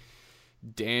mean,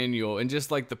 Daniel and just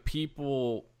like the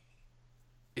people.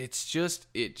 It's just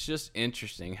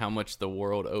interesting how much the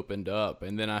world opened up.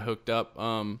 And then I hooked up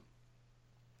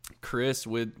Chris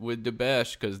with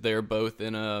Debesh because they're both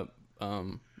in a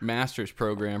master's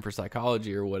program for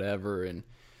psychology or whatever. And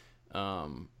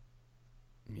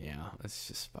it's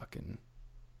just fucking.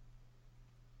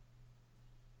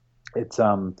 It's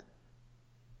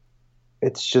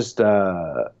just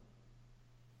the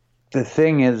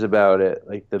thing is about it,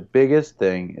 like the biggest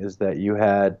thing is that you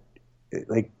had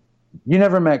like. You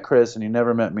never met Chris and you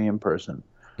never met me in person.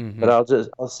 Mm-hmm. But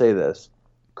I'll say this.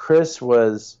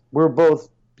 We're both,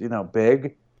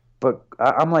 big, but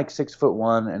I'm like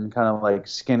 6'1" and kind of like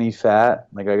skinny fat.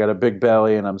 Like I got a big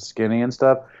belly and I'm skinny and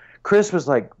stuff. Chris was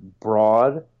like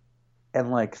broad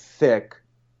and like thick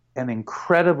and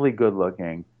incredibly good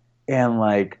looking and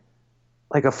like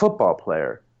a football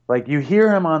player. Like you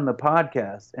hear him on the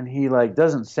podcast and he like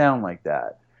doesn't sound like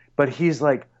that, but he's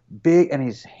like big and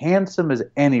he's handsome as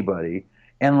anybody,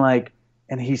 and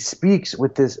he speaks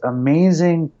with this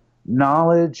amazing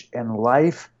knowledge and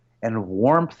life and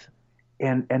warmth,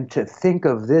 and to think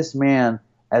of this man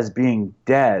as being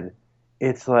dead,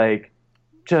 it's like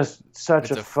just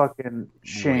such a fucking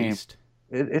shame.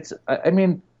 I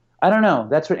mean, I don't know.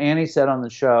 That's what Annie said on the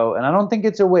show, and I don't think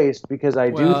it's a waste because I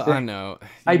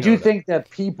do think that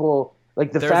people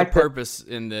like there's a purpose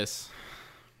in this.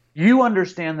 You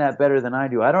understand that better than I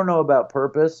do. I don't know about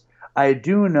purpose. I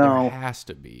do know. There has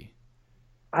to be.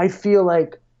 I feel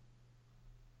like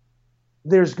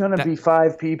there's going to be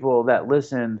 5 people that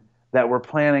listened that were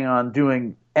planning on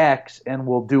doing X and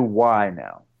will do Y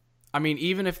now. I mean,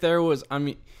 even if there was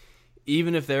one,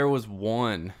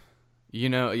 I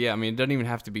mean, it doesn't even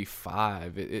have to be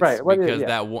 5. It's right. Because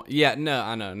that one. Yeah, no,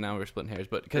 I know. Now we're splitting hairs,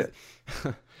 but because.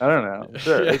 I don't know.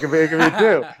 Sure, it could be 2.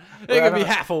 It could be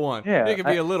half of one. Yeah, it could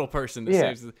be a little person that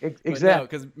saves. Exactly.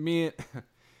 Because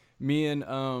me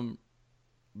and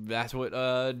that's what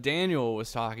Daniel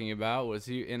was talking about. Was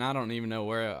he? And I don't even know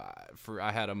where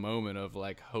I had a moment of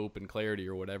like hope and clarity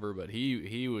or whatever. But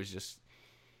he was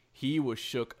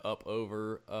shook up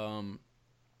over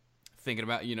thinking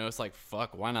about it's like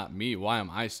fuck, why not me? Why am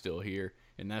I still here?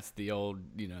 And that's the old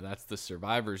that's the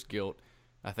survivor's guilt.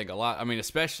 I think a lot. I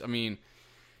mean,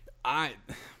 I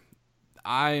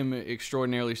am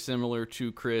extraordinarily similar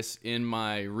to Chris in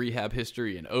my rehab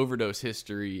history and overdose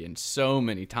history, and so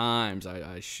many times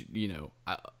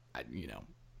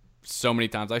so many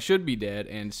times I should be dead,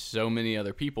 and so many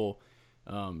other people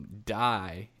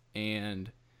die,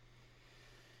 and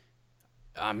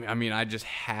I mean I just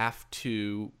have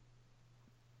to.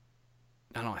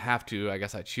 I don't have to. I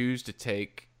guess I choose to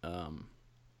take.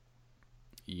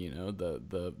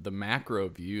 The macro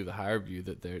view, the higher view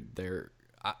that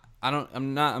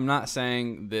I'm not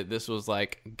saying that this was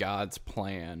like God's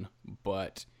plan,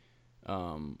 but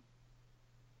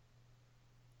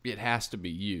it has to be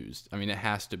used. I mean, it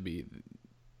has to be.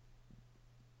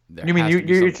 You mean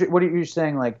what are you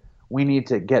saying? Like we need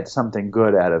to get something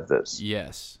good out of this?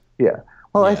 Yes. Yeah.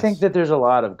 Well, yes. I think that there's a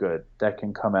lot of good that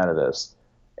can come out of this,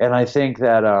 and I think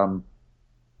that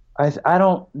I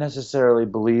don't necessarily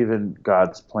believe in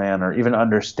God's plan or even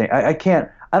understand. I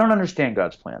don't understand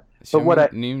God's plan.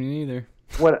 But neither.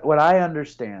 What I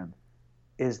understand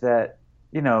is that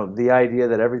the idea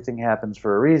that everything happens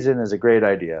for a reason is a great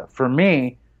idea. For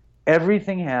me,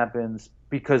 everything happens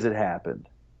because it happened,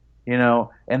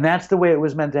 and that's the way it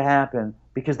was meant to happen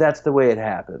because that's the way it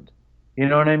happened. You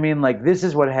know what I mean? Like this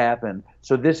is what happened,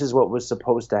 so this is what was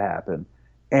supposed to happen,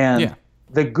 and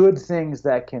the good things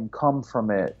that can come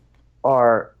from it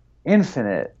are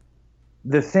infinite.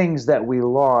 The things that we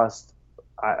lost,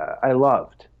 I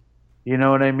loved. You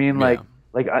know what I mean? Yeah.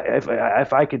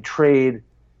 If I could trade,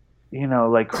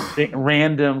 like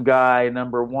random guy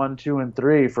number 1, 2, and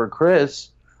 3 for Chris,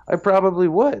 I probably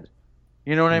would.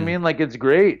 You know what I mean? Like it's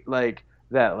great. Like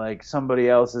that like somebody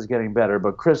else is getting better,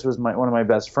 but Chris was one of my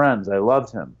best friends. I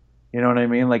loved him. You know what I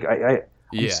mean? Like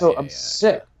I'm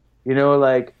sick. You know,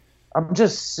 like I'm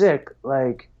just sick.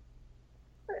 Like,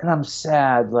 and I'm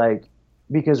sad. Like,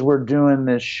 because we're doing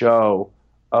this show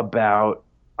about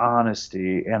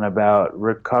honesty and about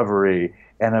recovery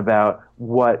and about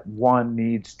what one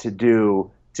needs to do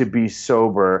to be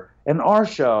sober. And our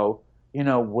show, you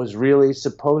know, was really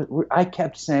I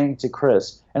kept saying to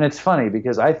Chris, and it's funny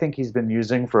because I think he's been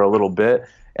using for a little bit,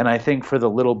 and I think for the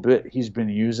little bit he's been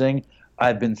using,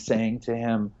 I've been saying to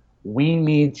him, we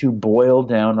need to boil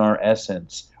down our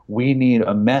essence. We need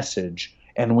a message,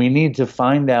 and we need to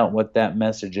find out what that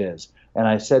message is. And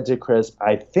I said to Chris,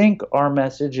 I think our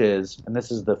message is, and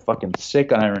this is the fucking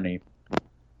sick irony,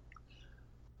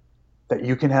 that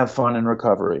you can have fun in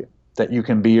recovery, that you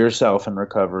can be yourself in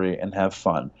recovery and have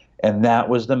fun. And that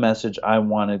was the message I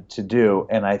wanted to do.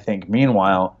 And I think,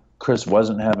 meanwhile, Chris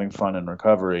wasn't having fun in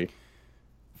recovery.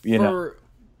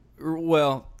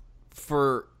 Well,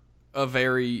 for a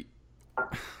very,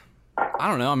 I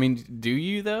don't know. I mean, do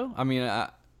you though? I mean,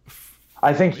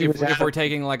 I think if we're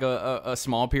taking like a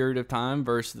small period of time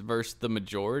versus the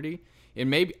majority, and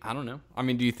maybe, I don't know. I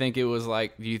mean, do you think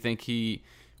he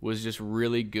was just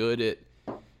really good at,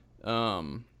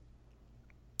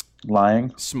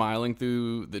 lying, smiling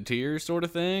through the tears, sort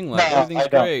of thing? Like, everything's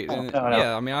great. No.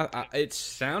 Yeah, I mean, it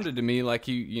sounded to me like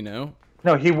you know.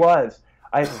 No, he was.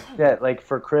 I think that, like,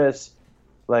 for Chris,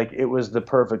 like, it was the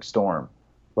perfect storm.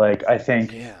 Like, I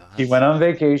think he went on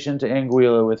vacation to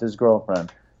Anguilla with his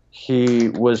girlfriend. He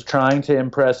was trying to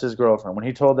impress his girlfriend. When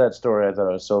he told that story, I thought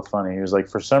it was so funny. He was like,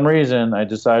 for some reason, I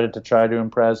decided to try to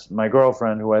impress my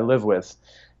girlfriend, who I live with,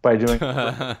 by doing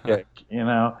a kick, you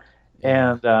know?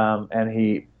 And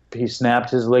he snapped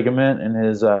his ligament in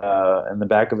the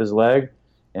back of his leg,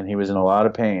 and he was in a lot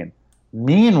of pain.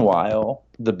 Meanwhile,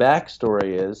 the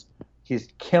backstory is he's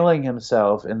killing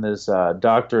himself in this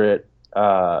doctorate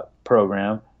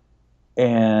program,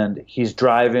 and he's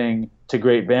driving to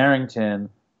Great Barrington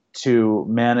to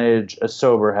manage a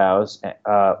sober house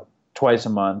twice a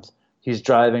month. He's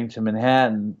driving to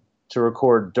Manhattan to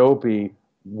record Dopey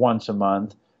once a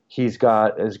month. He's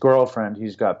got his girlfriend,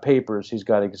 he's got papers, he's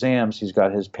got exams, he's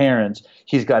got his parents,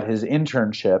 he's got his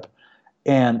internship.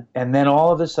 And then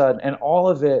all of a sudden, and all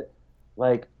of it,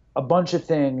 like, a bunch of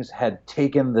things had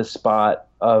taken the spot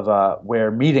of where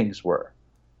meetings were,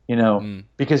 you know,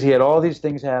 because he had all these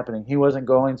things happening. He wasn't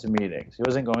going to meetings. He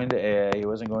wasn't going to AA. He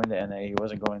wasn't going to NA. He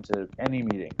wasn't going to any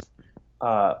meetings.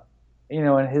 You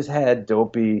know, in his head,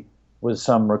 Dopey was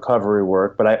some recovery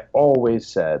work, but I always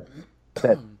said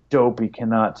that Dopey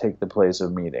cannot take the place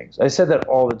of meetings. I said that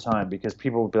all the time because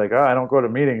people would be like, "Oh, I don't go to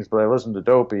meetings, but I listen to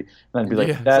Dopey," and I'd be like,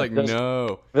 "No,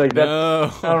 that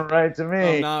doesn't sound right to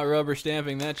me. I'm not rubber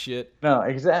stamping that shit." No,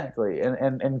 exactly.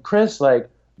 And Chris, like,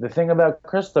 the thing about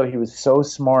Chris though, he was so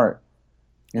smart.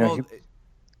 You know,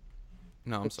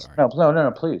 no, I'm sorry.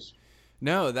 No, please.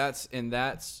 No, that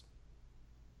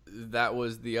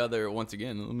was the other. Once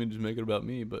again, let me just make it about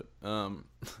me. But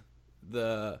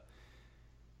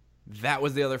that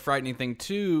was the other frightening thing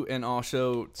too, and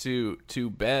also to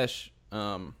Besh.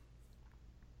 I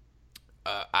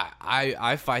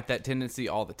fight that tendency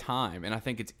all the time, and I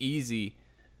think it's easy.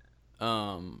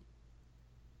 If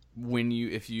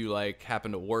you like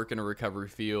happen to work in a recovery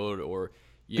field or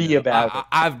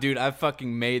I've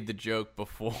fucking made the joke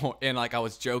before, and like I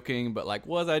was joking, but like,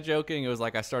 was I joking? It was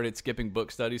like I started skipping book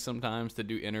studies sometimes to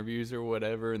do interviews or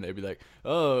whatever, and they'd be like,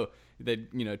 oh. They'd,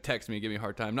 text me, give me a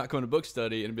hard time, not going to book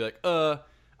study, and be like, I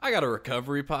got a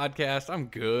recovery podcast, I'm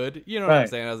good. You know what I'm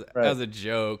saying? As a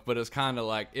joke, but it's kind of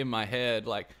like in my head,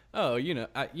 like, oh,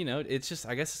 it's just,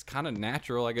 I guess it's kind of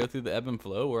natural. I go through the ebb and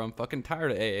flow where I'm fucking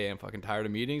tired of AA, I'm fucking tired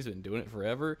of meetings, been doing it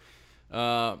forever.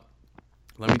 Let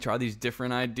me try these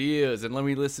different ideas, and let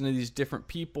me listen to these different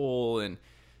people, and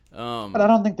but I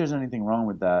don't think there's anything wrong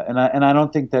with that, and I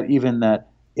don't think that even that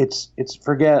it's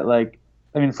forget, like,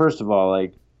 I mean, first of all,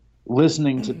 like,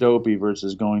 listening to Dopey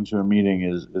versus going to a meeting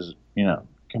is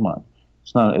come on,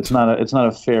 it's not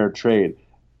a fair trade.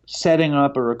 Setting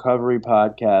up a recovery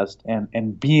podcast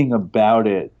and being about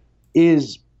it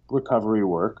is recovery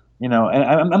work, and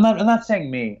I'm not saying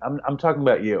me, I'm talking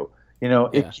about you.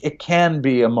 It can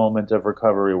be a moment of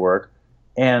recovery work,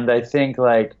 and I think,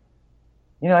 like,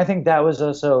 I think that was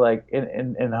also, like,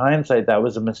 in hindsight, that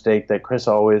was a mistake that Chris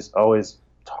always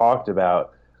talked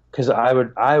about, because I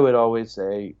would always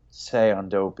say on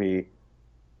Dopey,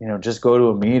 just go to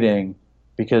a meeting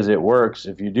because it works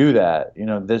if you do that.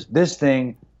 This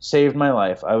thing saved my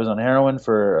life. I was on heroin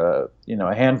for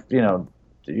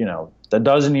a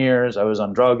dozen years. I was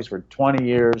on drugs for 20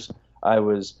 years. I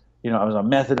was I was on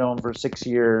methadone for 6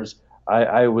 years.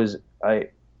 I was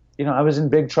in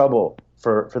big trouble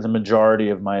for the majority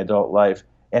of my adult life,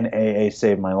 and AA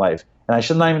saved my life. And I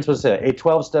should not even supposed to say that. A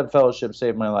 12-step fellowship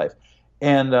saved my life.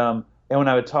 And when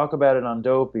I would talk about it on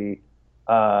Dopey,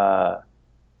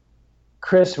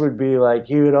 Chris would be like,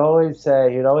 he'd always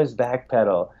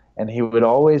backpedal, and he would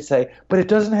always say, but it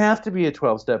doesn't have to be a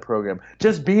 12-step program.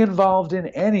 Just be involved in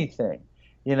anything,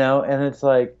 and it's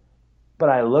like, but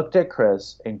I looked at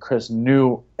Chris, and Chris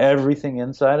knew everything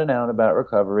inside and out about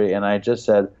recovery, and I just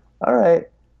said, all right,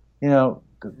 go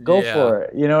for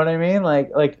it. You know what I mean?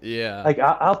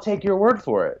 I'll take your word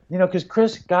for it. Because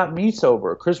Chris got me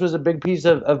sober. Chris was a big piece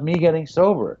of me getting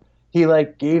sober. He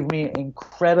gave me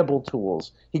incredible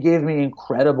tools. He gave me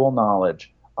incredible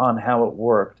knowledge on how it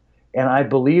worked. And I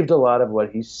believed a lot of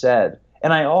what he said.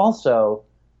 And I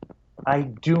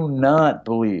do not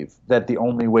believe that the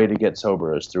only way to get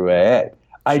sober is through AA. Sure.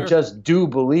 I just do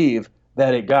believe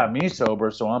that it got me sober,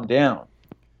 so I'm down.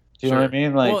 Do you know what I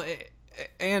mean? Well,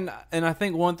 and I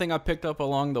think one thing I picked up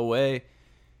along the way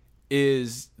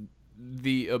is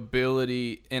the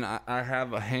ability, and I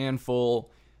have a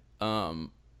handful, I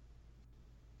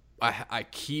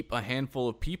keep a handful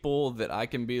of people that I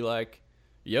can be like,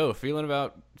 yo, feeling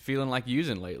like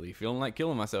using lately, feeling like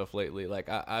killing myself lately. Like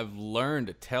I've learned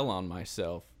to tell on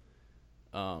myself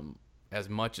as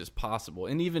much as possible.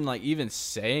 And even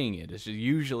saying it is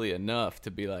usually enough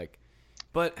to be like,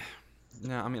 but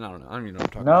no, I mean, I don't know. I don't even know what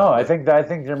I'm talking about. No, I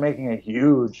think you're making a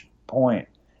huge point.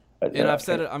 And I've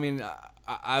said it, I mean,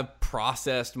 I've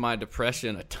processed my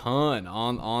depression a ton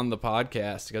on the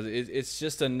podcast because it's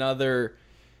just another.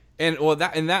 And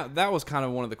that was kind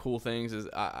of one of the cool things is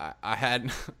I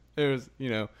had it was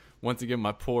once again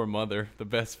my poor mother, the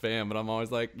best fan, but I'm always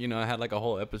like I had a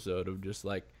whole episode of just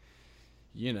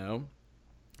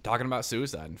talking about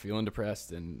suicide and feeling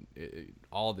depressed and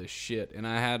all this shit, and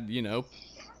I had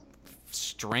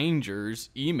strangers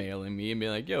emailing me and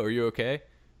being like, yo, are you okay? And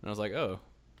I was like, oh,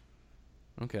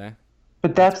 okay.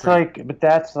 But that's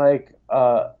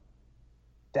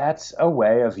a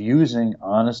way of using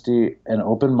honesty and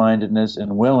open-mindedness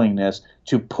and willingness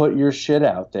to put your shit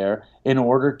out there in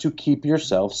order to keep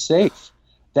yourself safe.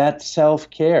 That's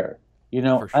self-care.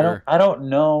 For sure. I don't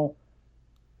know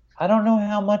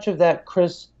how much of that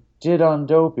Chris did on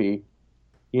Dopey.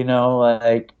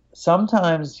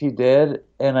 Sometimes he did,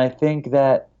 and I think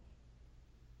that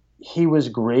he was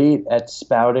great at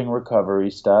spouting recovery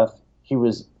stuff. He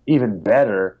was even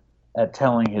better at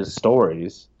telling his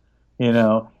stories.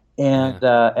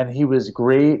 And he was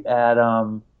great at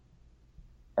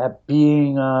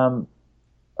being a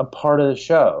part of the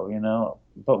show,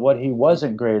 But what he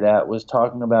wasn't great at was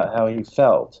talking about how he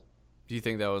felt. Do you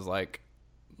think that was like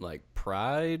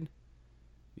pride?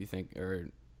 You think, or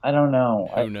I don't know.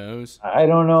 Who knows? I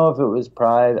don't know if it was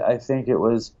pride. I think it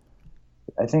was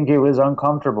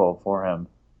uncomfortable for him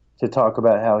to talk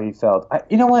about how he felt.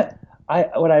 You know what?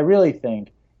 What I really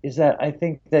think is that I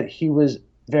think that he was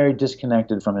very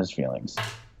disconnected from his feelings,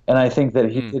 and I think that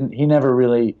he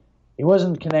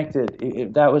wasn't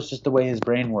connected. That was just the way his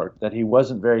brain worked, that he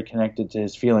wasn't very connected to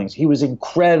his feelings. He was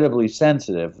incredibly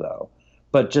sensitive though,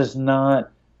 but just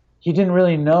not, he didn't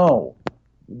really know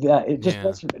that. It just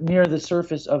wasn't near the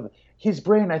surface of his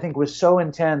brain. I think was so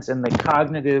intense, and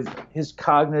his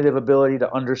cognitive ability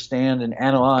to understand and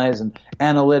analyze and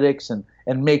analytics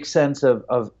and make sense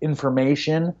of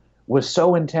information was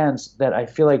so intense that I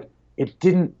feel like it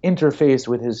didn't interface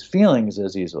with his feelings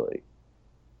as easily,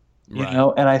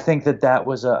 and I think that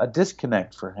was a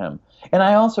disconnect for him. And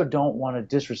I also don't want to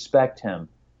disrespect him,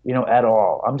 at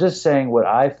all. I'm just saying what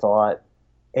I thought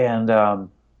and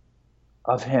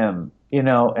of him,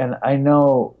 and I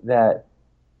know that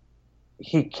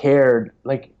he cared.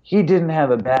 Like, he didn't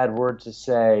have a bad word to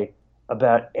say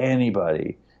about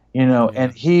anybody,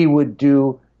 and he would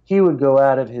go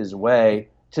out of his way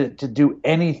to do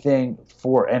anything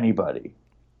for anybody.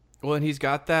 Well, and he's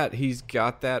got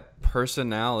that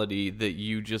personality that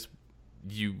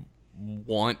you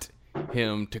want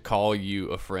him to call you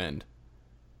a friend.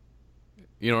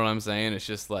 You know what I'm saying? It's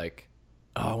just like,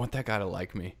 oh, I want that guy to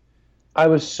like me. I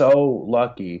was so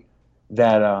lucky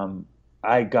that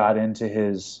I got into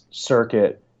his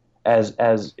circuit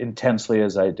as intensely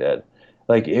as I did.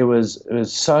 Like, it was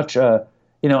such a,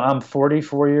 I'm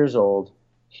 44 years old.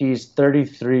 He's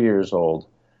 33 years old.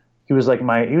 He was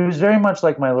very much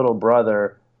like my little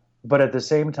brother, but at the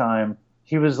same time,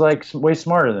 he was way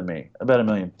smarter than me about a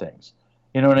million things.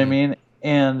 You know what I mean?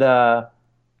 And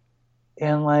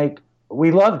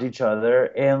we loved each other,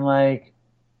 and I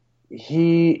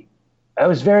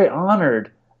was very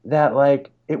honored that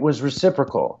it was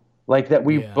reciprocal, that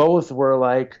we both were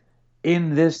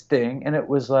in this thing, and it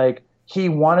was like he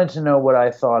wanted to know what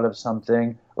I thought of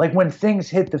something. Like when things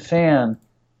hit the fan,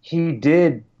 he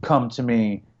did come to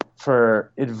me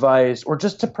for advice or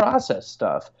just to process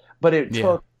stuff. But it Yeah.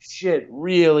 took shit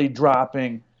really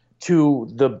dropping to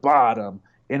the bottom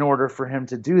in order for him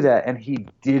to do that, and he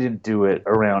didn't do it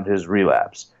around his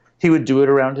relapse. He would do it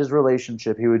around his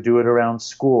relationship. He would do it around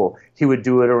school. He would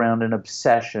do it around an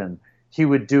obsession. He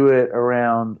would do it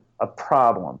around a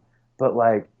problem. But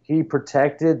like he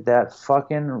protected that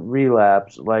fucking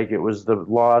relapse like it was the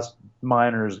lost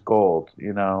miner's gold,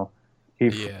 you know.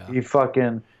 Yeah. He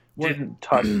fucking What- didn't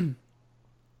touch it.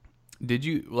 Did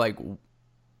you like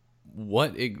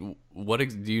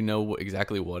do you know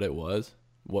exactly what it was?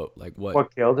 What?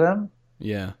 What killed him?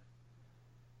 Yeah.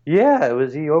 Yeah, it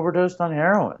was he overdosed on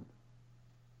heroin.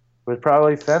 It was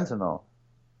probably fentanyl.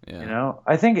 Yeah. You know,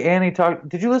 I think Annie talked.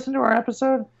 Did you listen to our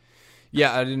episode?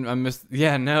 Yeah, I didn't. I missed.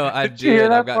 Yeah, no, I did. Did you hear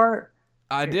that part?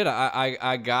 I did.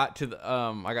 I got to the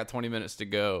I got 20 minutes to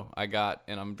go.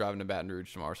 And I'm driving to Baton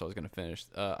Rouge tomorrow, so I was gonna finish.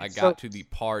 I got to the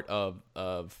part of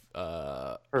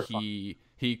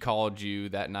he called you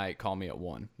that night. Call me at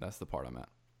 1. That's the part I'm at.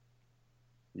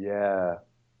 Yeah.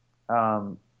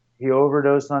 He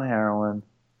overdosed on heroin.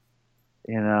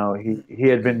 You know, he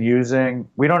had been using.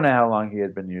 We don't know how long he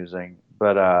had been using,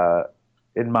 but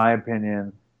in my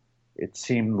opinion, it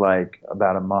seemed like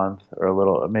about a month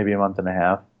or maybe a month and a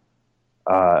half.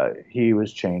 He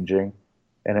was changing,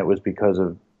 and it was because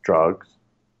of drugs.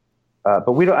 But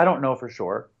I don't know for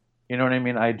sure. You know what I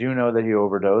mean? I do know that he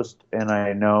overdosed, and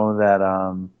I know that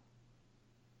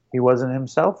he wasn't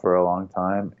himself for a long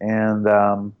time.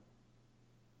 And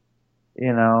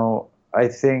you know, I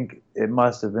think it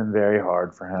must have been very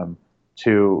hard for him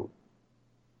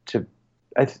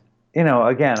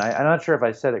again, I'm not sure if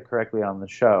I said it correctly on the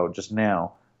show just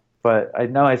now, but I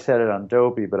know I said it on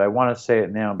Dopey, but I want to say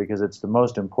it now because it's the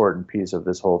most important piece of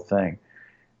this whole thing.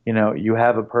 You know, you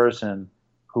have a person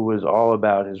who was all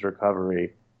about his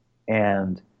recovery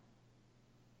and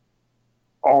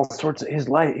all sorts of his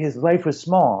life was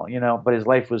small, you know, but his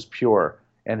life was pure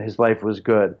and his life was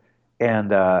good.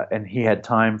 And he had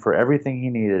time for everything he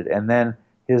needed. And then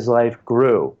his life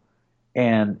grew,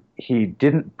 and he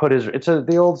didn't put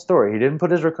the old story. He didn't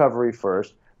put his recovery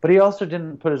first, but he also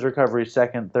didn't put his recovery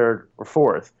second, third, or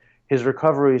fourth. His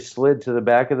recovery slid to the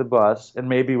back of the bus and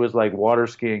maybe was like water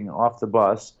skiing off the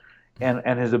bus. And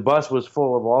the bus was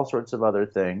full of all sorts of other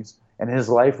things. And his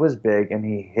life was big, and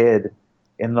he hid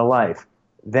in the life.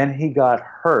 Then he got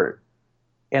hurt.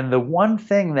 And the one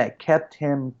thing that kept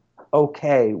him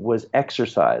okay was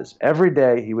exercise. Every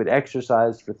day he would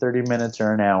exercise for 30 minutes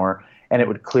or an hour, and it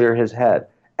would clear his head.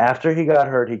 After he got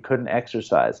hurt, he couldn't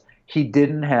exercise. He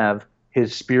didn't have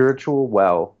his spiritual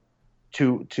well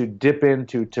to dip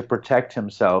into to protect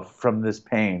himself from this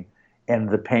pain, and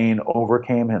the pain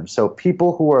overcame him. So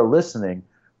people who are listening,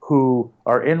 who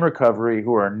are in recovery,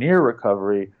 who are near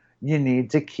recovery, you need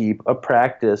to keep a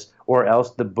practice, or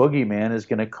else the boogeyman is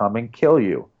going to come and kill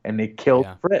you. And they killed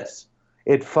Chris.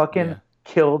 It fucking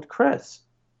killed Chris,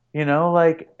 you know,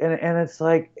 like, and it's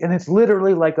like, and it's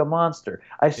literally like a monster.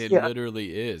 It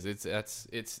literally is. It's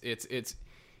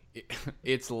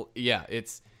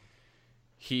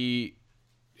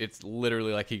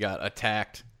literally like he got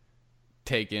attacked,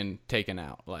 taken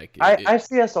out. Like I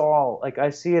see us all, like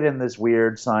I see it in this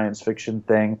weird science fiction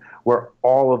thing where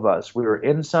all of us, we were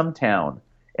in some town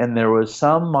and there was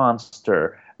some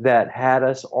monster that had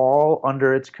us all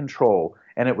under its control.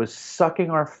 And it was sucking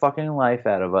our fucking life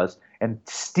out of us and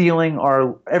stealing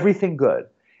our everything good.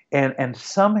 And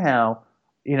somehow,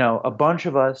 you know, a bunch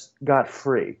of us got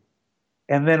free.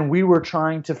 And then we were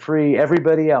trying to free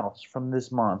everybody else from this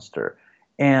monster.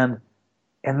 And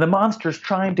the monster's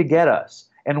trying to get us.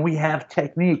 And we have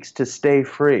techniques to stay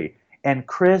free. And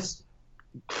Chris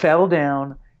fell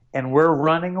down, and we're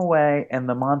running away, and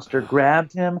the monster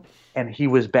grabbed him, and he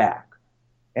was back.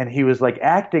 And he was like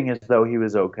acting as though he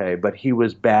was okay, but he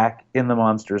was back in the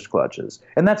monster's clutches.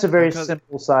 And that's a very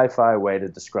simple sci-fi way to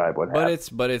describe what happened.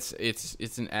 But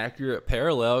it's an accurate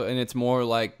parallel, and it's more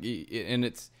like, and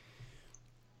it's,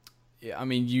 I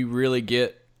mean, you really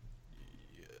get,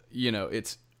 you know,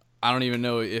 it's, I don't even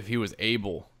know if he was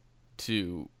able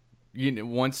to, you know,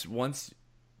 once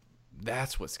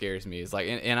that's what scares me is like,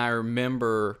 and I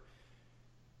remember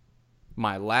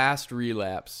my last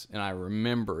relapse, and I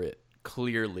remember it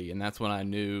clearly, and that's when I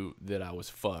knew that I was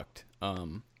fucked.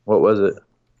 What was it?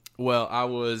 Well, I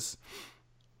was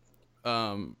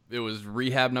it was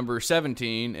rehab number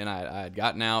 17, and I had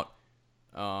gotten out,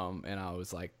 and I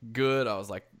was like good. I was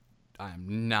like,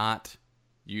 I'm not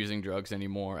using drugs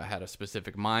anymore. I had a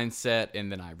specific mindset,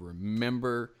 and then I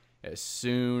remember as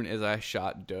soon as I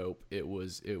shot dope, it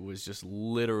was just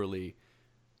literally,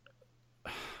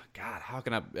 God, how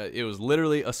can I? It was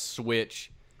literally a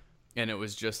switch, and it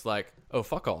was just like, oh,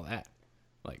 fuck all that.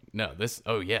 Like, no, this,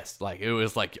 oh yes, like it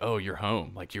was like, oh, you're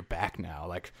home, like you're back now.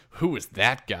 Like, who was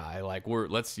that guy? Like,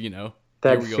 let's, that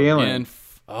here we go feeling. again.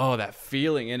 Oh, that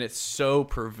feeling, and it's so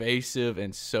pervasive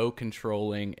and so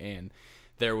controlling, and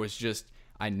there was just,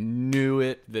 I knew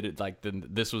it that it like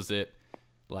this was it.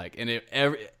 Like, and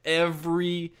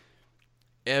every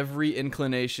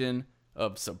inclination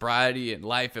of sobriety and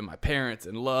life and my parents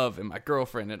and love and my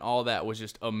girlfriend and all that was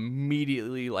just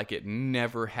immediately like it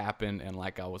never happened, and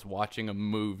like I was watching a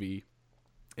movie,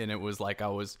 and it was like I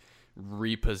was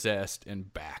repossessed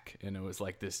and back, and it was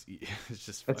like this. It's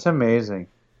just it's amazing.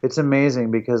 It's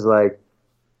amazing because, like,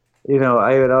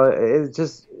 it's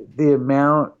just the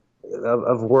amount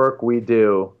of work we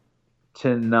do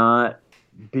to not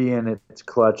be in its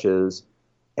clutches.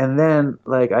 And then,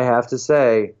 like, I have to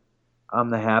say, I'm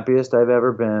the happiest I've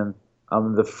ever been.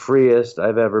 I'm the freest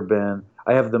I've ever been.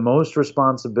 I have the most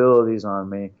responsibilities on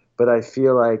me, but I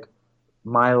feel like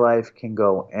my life can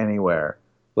go anywhere.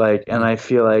 Like, and I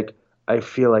feel like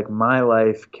my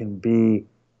life can be,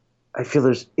 I feel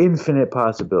there's infinite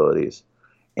possibilities.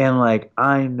 And like,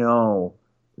 I know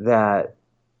that,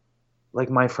 like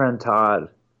my friend Todd,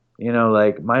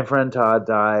 like my friend Todd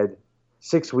died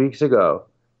 6 weeks ago.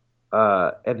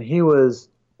 And he was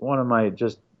one of my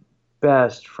just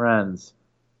best friends.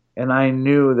 And I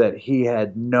knew that he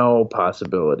had no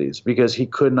possibilities because he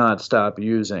could not stop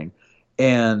using.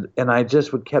 And I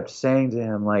just kept saying to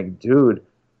him, like, dude,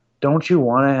 don't you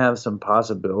want to have some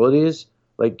possibilities?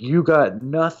 Like, you got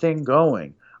nothing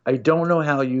going. I don't know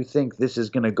how you think this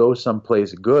is going to go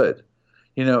someplace good.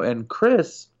 And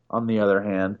Chris, on the other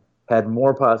hand, had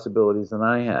more possibilities than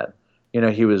I had.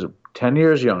 He was 10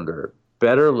 years younger,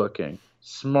 better looking,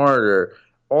 smarter,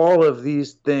 all of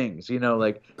these things,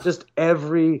 like just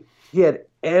he had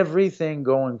everything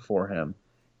going for him.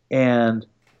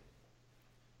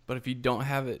 But if you don't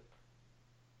have it,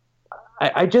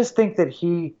 I just think that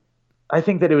I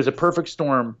think that it was a perfect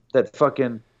storm that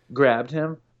fucking grabbed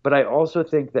him. But I also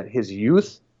think that his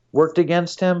youth worked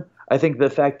against him. I think the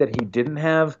fact that he didn't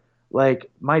have,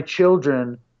 like, my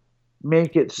children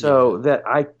make it so that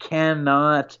I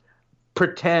cannot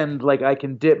pretend like I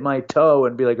can dip my toe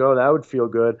and be like, oh, that would feel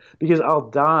good, because I'll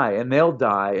die and they'll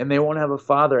die and they won't have a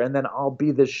father, and then I'll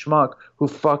be this schmuck who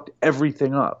fucked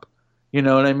everything up. You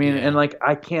know what I mean? Yeah. And like,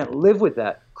 I can't live with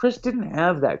that. Chris didn't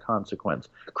have that consequence.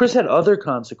 Chris had other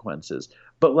consequences,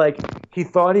 but like, he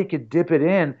thought he could dip it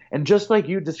in, and just like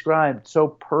you described so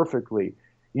perfectly,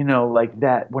 like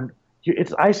that when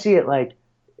I see it like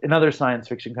another science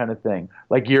fiction kind of thing.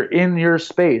 Like, you're in your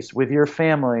space with your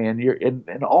family and you're in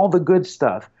all the good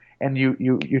stuff, and you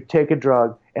take a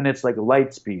drug and it's like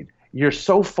light speed. You're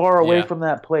so far away from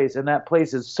that place, and that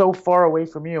place is so far away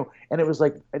from you, and it was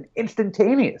like an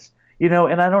instantaneous,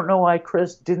 and I don't know why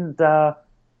Chris didn't,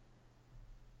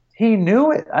 he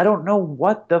knew it. I don't know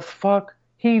what the fuck.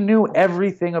 He knew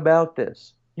everything about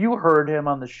this. You heard him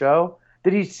on the show.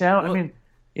 Did he sound,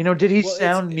 did he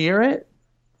sound near it?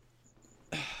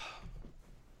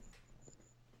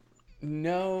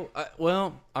 No,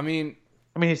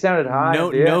 he sounded high.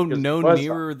 No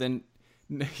nearer than,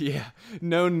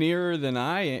 no nearer than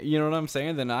I am. You know what I'm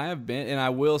saying? Than I have been, and I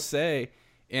will say,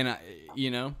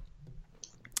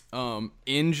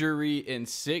 injury and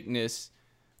sickness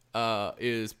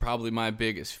is probably my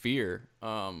biggest fear.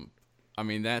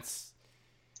 That's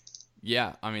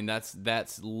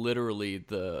literally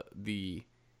the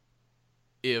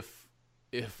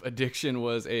if addiction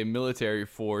was a military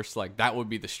force, like, that would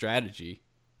be the strategy,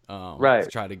 right?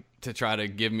 To try to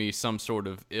give me some sort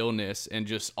of illness, and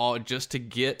just to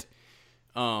get,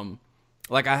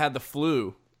 like, I had the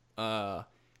flu,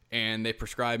 and they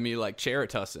prescribed me like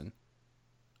Cheritoussin,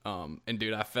 and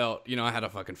dude, I felt, I had a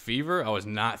fucking fever. I was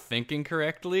not thinking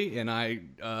correctly, and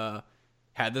I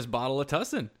had this bottle of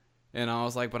Tussin, and I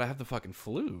was like, but I have the fucking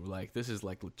flu. Like, this is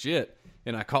like legit.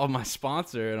 And I called my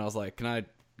sponsor, and I was like, can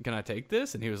I take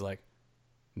this? And he was like,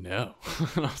 no.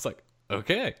 And I was like,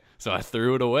 okay. So I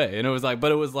threw it away. And it was like,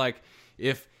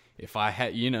 if I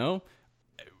had,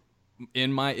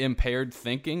 in my impaired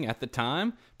thinking at the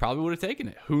time, probably would have taken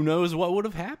it. Who knows what would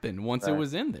have happened once it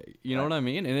was in there? You know what I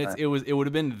mean? And it would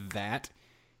have been that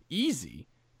easy.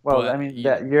 Well, but,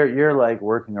 that you're like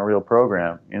working a real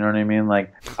program. You know what I mean?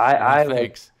 Like,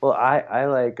 I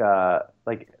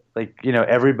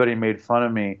everybody made fun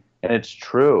of me, and it's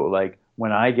true. Like,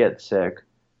 when I get sick,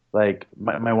 like,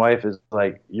 my wife is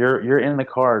like, you're in the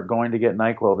car going to get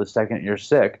NyQuil the second you're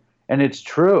sick. And it's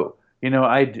true.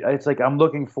 It's like I'm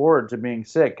looking forward to being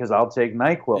sick because I'll take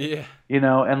NyQuil.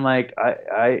 Yeah. And like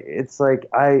it's like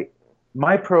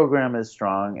my program is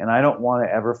strong, and I don't want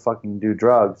to ever fucking do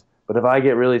drugs. But if I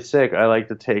get really sick, I like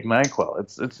to take NyQuil.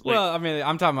 It's like, Well, I mean,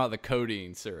 I'm talking about the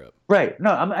codeine syrup. right.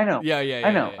 No, I know. Yeah, yeah, yeah.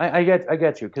 I know. Yeah. I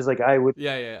get you because like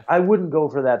Yeah. I wouldn't go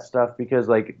for that stuff because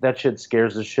like that shit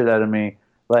scares the shit out of me.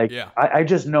 Like Yeah. I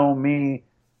just know me.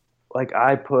 Like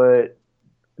I put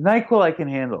NyQuil I can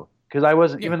handle because I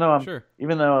wasn't even though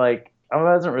like I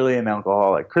wasn't really an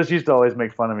alcoholic. Chris used to always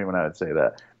make fun of me when I would say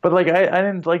that. But like I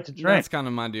didn't like to drink. That's kind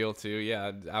of my deal too.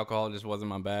 Yeah, alcohol just wasn't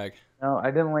my bag. No,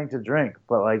 I didn't like to drink.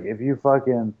 But like if you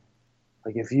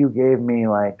gave me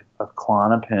like a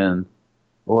Klonopin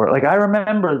or like I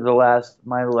remember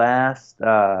my last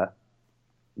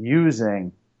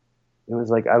using, it was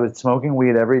like I was smoking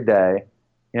weed every day.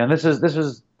 This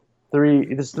is 3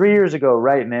 years ago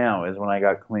right now is when I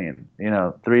got clean.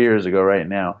 3 years ago right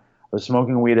now. I was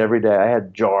smoking weed every day. I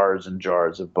had jars and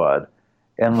jars of bud.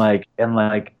 And like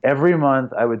every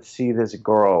month I would see this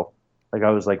girl, like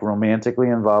I was like romantically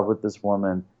involved with this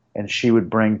woman, and she would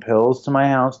bring pills to my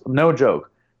house. No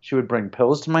joke. She would bring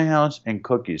pills to my house and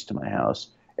cookies to my house.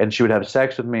 And she would have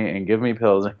sex with me and give me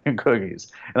pills and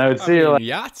cookies. And I would see her like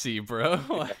Yahtzee, bro.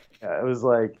 yeah, it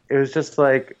was just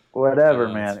like whatever,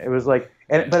 man. It was like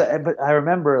but I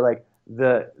remember like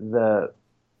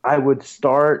I would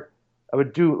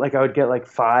get like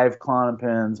 5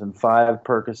 Klonopins and 5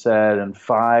 Percocet and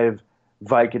 5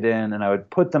 Vicodin, and I would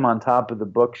put them on top of the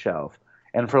bookshelf.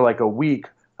 And for like a week,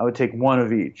 I would take one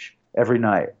of each every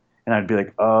night. And I'd be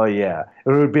like, oh yeah. It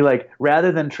would be like,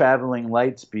 rather than traveling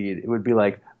light speed, it would be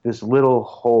like this little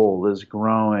hole is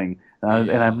growing.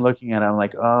 And I'm looking at it, I'm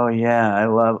like, oh yeah, I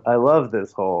love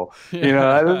this hole. This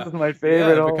is my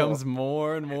favorite hole. It becomes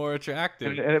more and more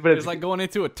attractive. But it's like going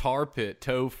into a tar pit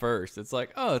toe first. It's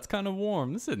like, oh, it's kind of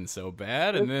warm. This isn't so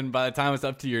bad. And then by the time it's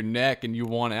up to your neck and you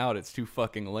want out, it's too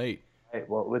fucking late. Right,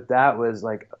 well, with that was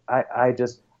like, I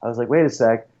was like, wait a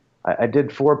sec. I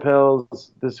did 4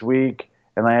 pills this week,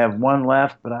 and I have 1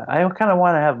 left, but I kind of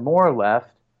want to have more left.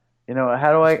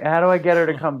 How do I get her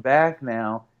to come back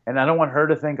now? And I don't want her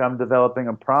to think I'm developing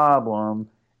a problem.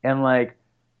 And like,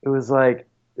 it was like,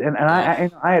 and I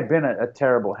had been a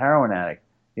terrible heroin addict,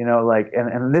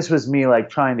 and this was me like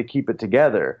trying to keep it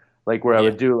together, like where I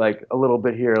would do like a little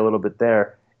bit here, a little bit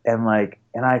there. And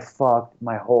I fucked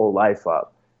my whole life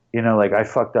up. Like I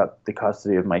fucked up the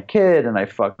custody of my kid, and I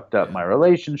fucked up my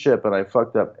relationship, and I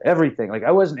fucked up everything. Like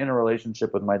I wasn't in a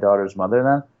relationship with my daughter's mother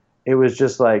then. It was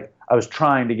just like I was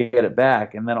trying to get it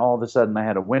back, and then all of a sudden I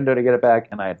had a window to get it back,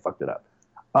 and I had fucked it up.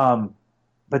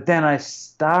 But then I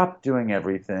stopped doing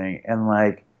everything, and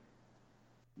like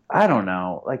I don't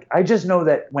know. Like I just know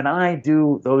that when I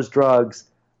do those drugs,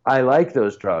 I like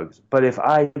those drugs. But if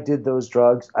I did those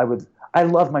drugs, I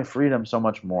love my freedom so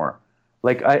much more.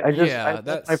 Like I love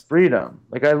my freedom.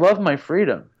 Like I love my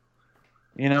freedom.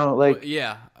 Like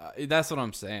that's what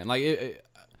I'm saying. Like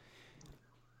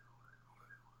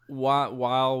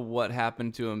while what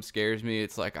happened to him scares me,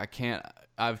 it's like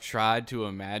I've tried to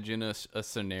imagine a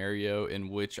scenario in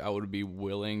which I would be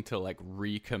willing to like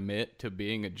recommit to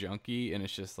being a junkie, and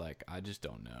it's just like I just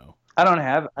don't know. I don't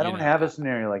have a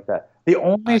scenario like that. The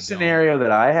only scenario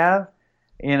that I have,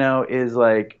 is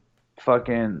like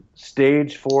fucking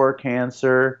stage 4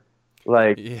 cancer,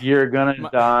 like you're gonna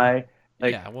die.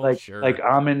 Like sure. Like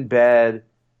I'm in bed.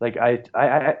 Like I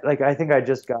think I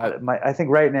just got I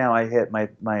think right now I hit my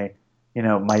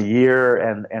year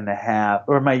and a half,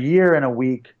 or my year and a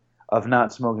week of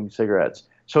not smoking cigarettes.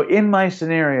 So in my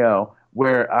scenario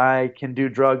where I can do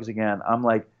drugs again, I'm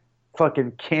like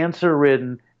fucking cancer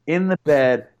ridden in the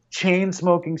bed, chain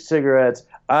smoking cigarettes,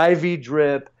 IV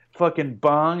drip, fucking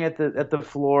bong at the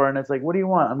floor, and it's like, what do you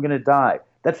want? I'm gonna die.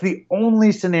 That's the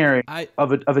only scenario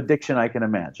of addiction I can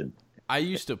imagine. I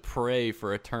used to pray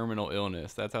for a terminal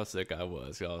illness. That's how sick I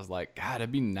was. I was like, God, it'd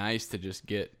be nice to just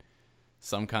get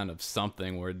some kind of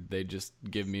something where they just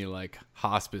give me like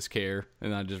hospice care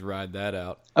and I just ride that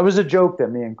out. It was a joke that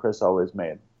me and Chris always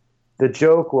made. The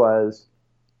joke was,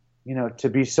 to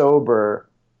be sober,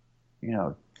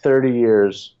 30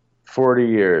 years, 40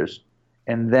 years,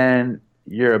 and then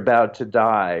you're about to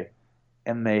die,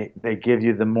 and they give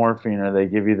you the morphine or they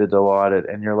give you the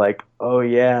Dilaudid, and you're like, oh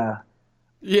yeah.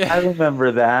 Yeah, I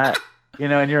remember that.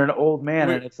 And you're an old man,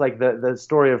 and it's like the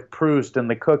story of Proust and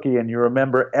the cookie, and you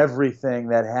remember everything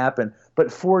that happened.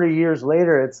 But 40 years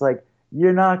later, it's like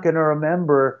you're not going to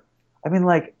remember. I mean,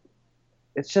 like,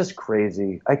 it's just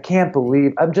crazy. I can't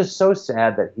believe. I'm just so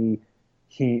sad that he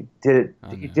did it.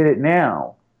 He did it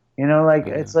now.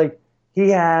 It's like he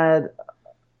had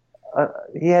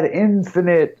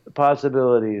infinite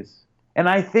possibilities And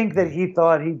I think that he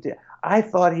thought he did. I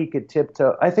thought he could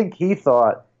tiptoe. I think he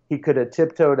thought he could have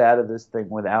tiptoed out of this thing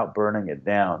without burning it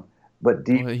down. But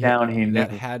deep down, he knew.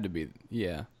 That had to be,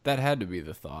 that had to be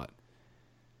the thought.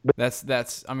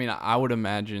 That's. I mean, I would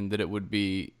imagine that it would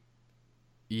be,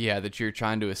 that you're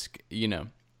trying to,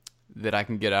 that I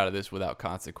can get out of this without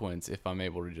consequence if I'm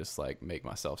able to just like make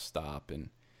myself stop and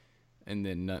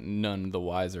then none the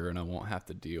wiser, and I won't have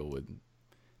to deal with.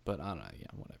 But I don't know. Yeah,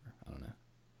 whatever. I don't know.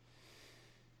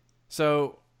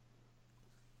 So,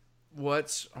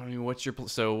 what's your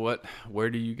where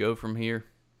do you go from here?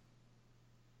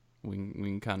 We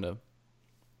can kind of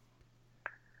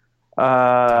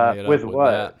with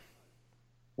what? That.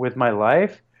 With my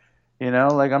life,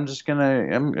 like I'm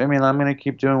gonna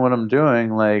keep doing what I'm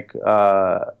doing. Like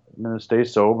I'm gonna stay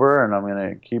sober, and I'm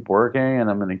gonna keep working, and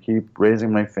I'm gonna keep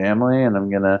raising my family, and I'm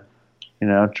gonna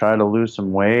try to lose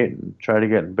some weight and try to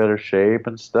get in better shape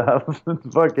and stuff.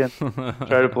 Fucking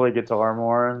try to play guitar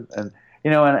more and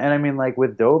I mean, like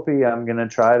with Dopey, I'm gonna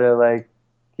try to like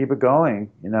keep it going.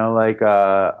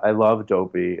 I love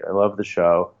Dopey. I love the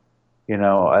show.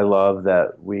 I love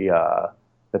that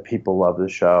that people love the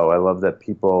show. I love that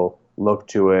people look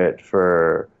to it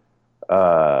for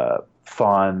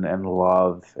fun and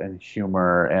love and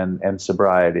humor and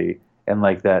sobriety, and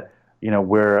like that.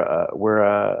 We're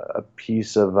a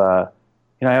piece of. I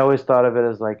always thought of it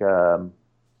as like a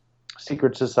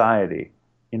secret society.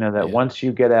 That once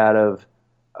you get out of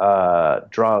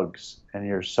drugs and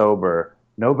you're sober,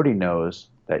 nobody knows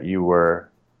that you were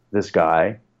this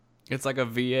guy. It's like a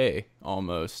VA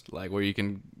almost, like where you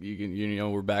can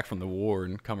we're back from the war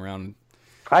and come around.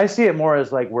 I see it more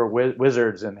as like we're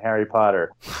wizards in Harry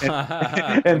Potter,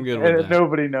 and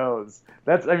nobody knows.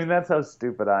 That's how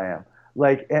stupid I am.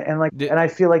 Like and I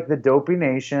feel like the Dopey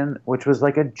Nation, which was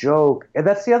like a joke, and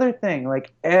that's the other thing.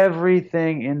 Like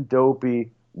everything in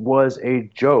Dopey was a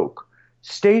joke.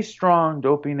 Stay Strong,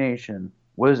 Dopey Nation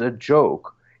was a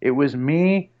joke. It was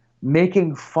me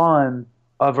making fun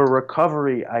of a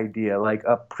recovery idea, like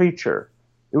a preacher.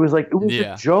 It was a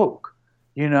joke,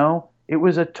 It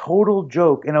was a total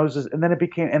joke, and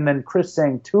then Chris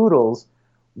saying Toodles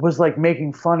was like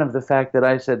making fun of the fact that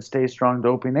I said Stay Strong,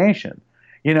 Dopey Nation,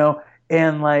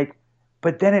 and like,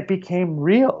 but then it became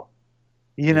real,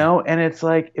 and it's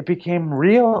like it became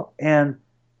real, and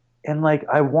like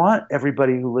I want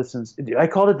everybody who listens. I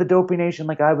called it the Dopey Nation,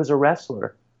 like I was a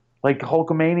wrestler, like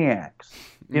Hulkamaniacs.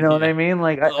 You know what I mean?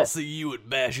 Like I'll see you at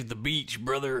Bash at the Beach,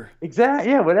 brother.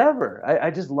 Exactly. Yeah, whatever.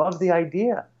 I just love the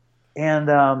idea, and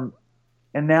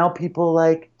now people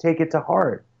like take it to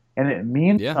heart, and it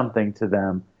means something to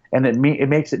them, and it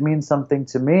makes it mean something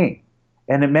to me,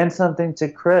 and it meant something to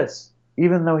Chris,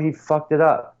 even though he fucked it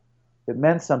up. It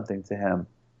meant something to him,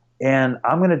 and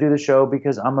I'm gonna do the show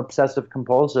because I'm obsessive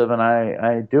compulsive, and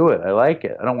I do it. I like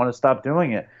it. I don't want to stop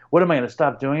doing it. What am I gonna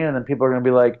stop doing it? And then people are gonna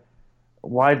be like,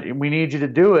 why we need you to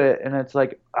do it? And it's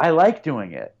like, I like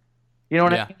doing it. You know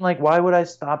what I mean? Like, why would I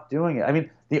stop doing it? I mean,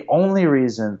 the only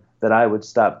reason that I would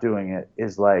stop doing it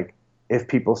is like if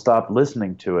people stopped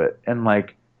listening to it. And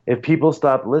like if people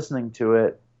stopped listening to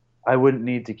it, I wouldn't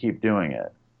need to keep doing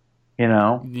it.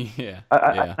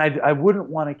 I wouldn't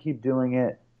want to keep doing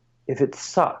it if it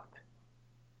sucked.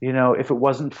 If it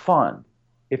wasn't fun,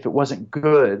 if it wasn't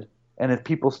good, and if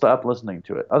people stopped listening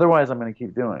to it. Otherwise, I'm going to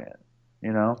keep doing it.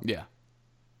 Yeah.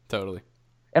 Totally.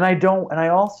 And I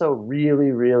also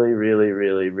really, really, really,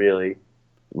 really, really,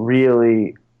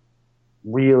 really,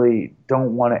 really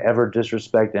don't want to ever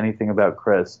disrespect anything about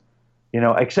Chris,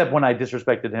 except when I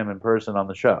disrespected him in person on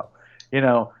the show,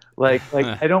 like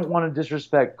I don't want to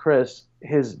disrespect Chris.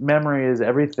 His memory is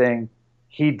everything.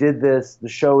 He did this. The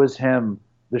show is him.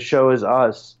 The show is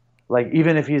us. Like,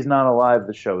 even if he's not alive,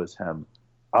 the show is him.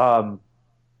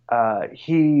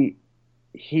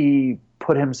 He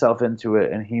put himself into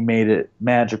it, and he made it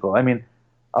magical. I mean,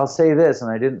 I'll say this, and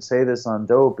I didn't say this on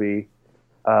Dopey,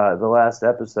 the last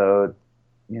episode.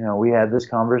 We had this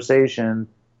conversation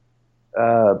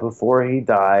before he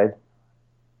died,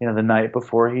 the night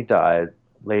before he died,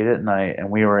 late at night, and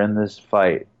we were in this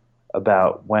fight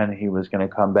about when he was going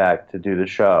to come back to do the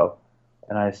show.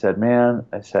 And I said,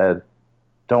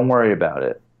 don't worry about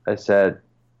it. I said,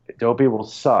 Dopey will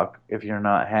suck if you're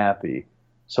not happy.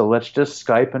 So let's just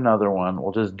Skype another one.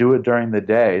 We'll just do it during the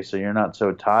day so you're not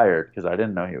so tired, because I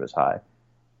didn't know he was high.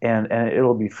 And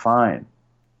it'll be fine.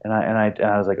 And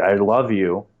I was like, I love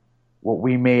you. What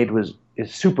we made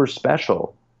is super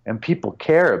special, and people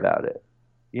care about it.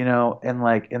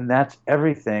 And that's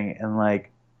everything, and like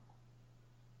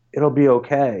it'll be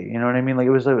okay. You know what I mean? Like,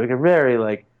 it was like a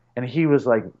very and he was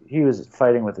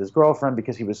fighting with his girlfriend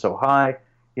because he was so high,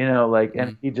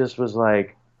 and he just was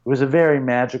like, was a very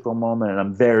magical moment, and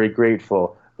I'm very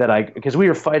grateful that because we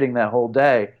were fighting that whole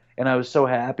day, and I was so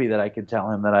happy that I could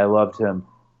tell him that I loved him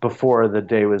before the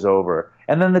day was over.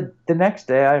 And then the next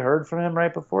day, I heard from him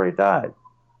right before he died.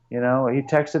 You know, he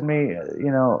texted me.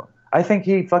 You know, I think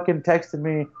he fucking texted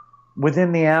me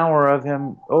within the hour of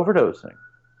him overdosing.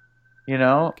 You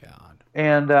know, God.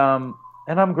 and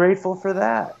I'm grateful for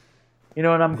that. You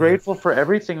know, and I'm grateful for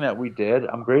everything that we did.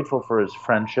 I'm grateful for his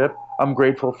friendship. I'm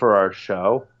grateful for our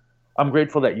show. I'm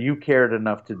grateful that you cared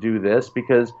enough to do this,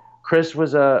 because Chris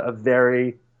was a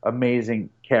very amazing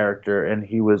character, and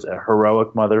he was a heroic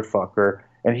motherfucker,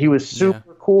 and he was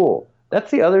super cool.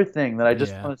 That's the other thing that I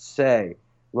just want to say.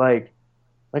 Like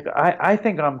I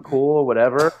think I'm cool or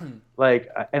whatever. Like,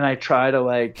 and I try to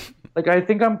like I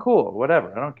think I'm cool,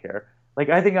 whatever. I don't care. Like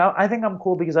I think I'm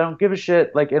cool because I don't give a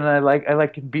shit. Like, and I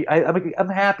like can be. I'm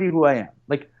happy who I am.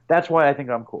 Like that's why I think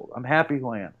I'm cool. I'm happy who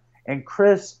I am. And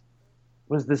Chris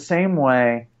was the same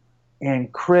way.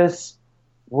 And Chris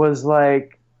was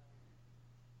like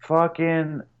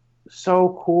fucking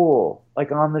so cool.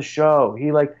 Like on the show,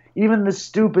 he like even the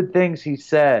stupid things he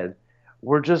said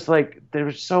were just like they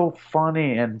were so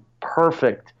funny and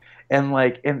perfect.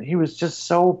 And he was just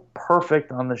so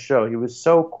perfect on the show. He was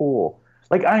so cool.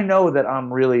 Like I know that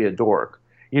I'm really a dork,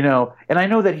 you know, and I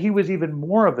know that he was even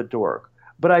more of a dork.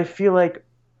 But I feel like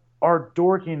our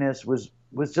dorkiness was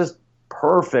just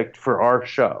perfect for our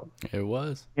show. It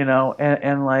was, you know,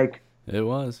 and like it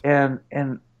was, and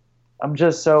I'm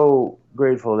just so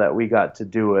grateful that we got to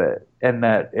do it, and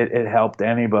that it helped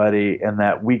anybody, and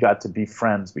that we got to be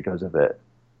friends because of it.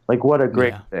 Like what a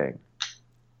great thing.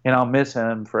 And I'll miss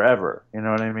him forever. You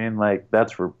know what I mean? Like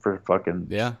that's for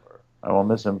fucking I will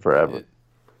miss him forever.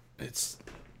 It's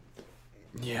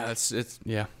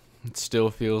it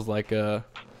still feels like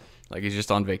he's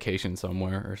just on vacation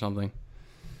somewhere or something.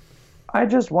 I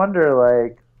just wonder,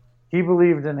 like, he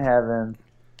believed in heaven.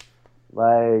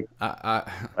 Like,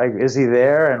 like, is he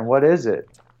there, and what is it?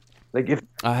 Like, if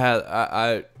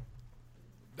I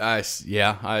think I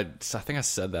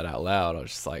said that out loud. I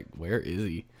was just like, where is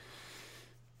he?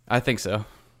 I think so.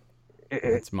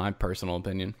 It's my personal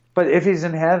opinion. But if he's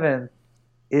in heaven,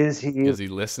 is he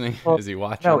listening? Well, is he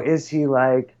watching? No, is he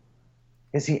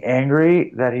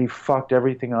angry that he fucked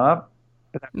everything up?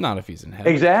 Not if he's in heaven.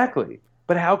 Exactly.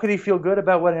 But how could he feel good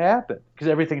about what happened? Because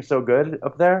everything's so good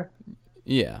up there?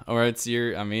 Yeah. Or it's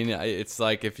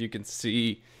like if you can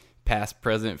see past,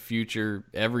 present, future,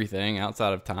 everything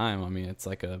outside of time. I mean, it's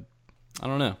like I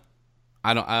don't know.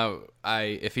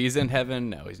 If he's in heaven,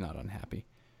 no, he's not unhappy.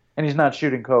 And he's not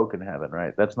shooting coke in heaven,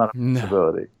 right? That's not a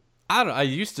possibility. I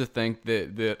used to think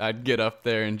that I'd get up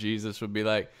there and Jesus would be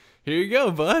like, here you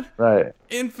go, bud. Right.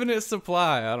 Infinite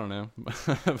supply. I don't know.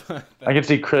 I can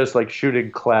see Chris like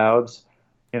shooting clouds,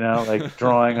 you know, like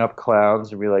drawing up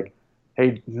clouds and be like,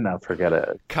 hey, no, forget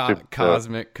it.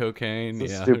 Cosmic cocaine.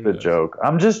 It's a stupid joke.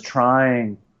 I'm just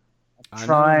trying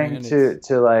to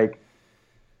like,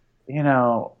 you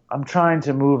know, I'm trying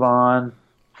to move on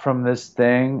from this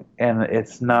thing, and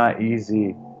it's not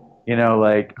easy. You know,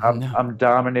 like I'm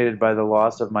dominated by the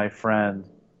loss of my friend,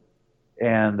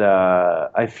 and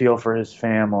I feel for his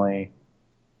family,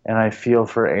 and I feel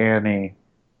for Annie.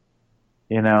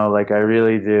 You know, like I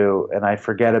really do, and I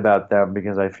forget about them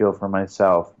because I feel for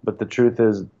myself. But the truth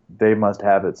is, they must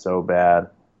have it so bad.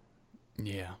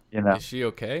 Yeah. You know, is she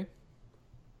okay?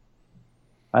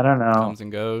 I don't know. Comes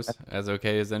and goes, as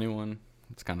okay as anyone.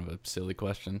 It's kind of a silly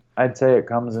question. I'd say it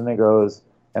comes and it goes,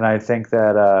 and I think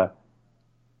that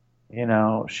you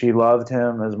know, she loved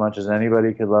him as much as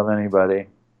anybody could love anybody,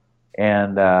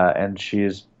 and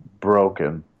she's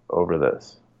broken over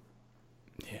this.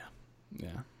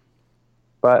 Yeah.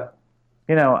 But,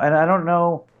 you know, and I don't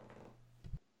know,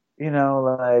 you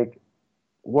know, like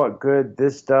what good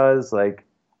this does. Like,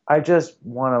 I just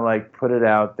want to like put it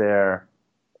out there,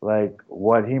 like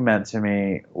what he meant to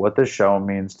me, what the show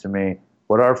means to me,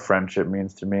 what our friendship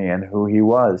means to me, and who he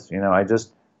was. You know, I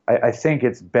think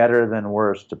it's better than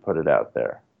worse to put it out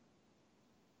there.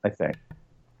 I think.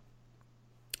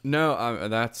 No,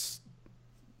 that's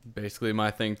basically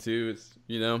my thing too. Is,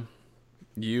 you know,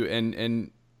 you and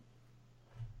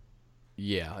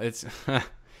yeah, it's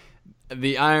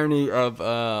the irony of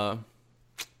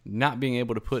not being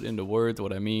able to put into words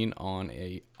what I mean on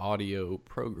a audio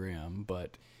program.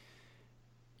 But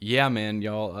yeah, man,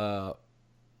 y'all,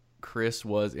 Chris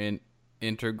was an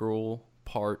integral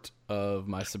part of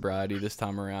my sobriety this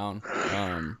time around.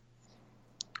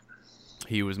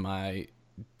 He was my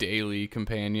daily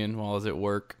companion while I was at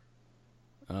work.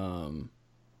 You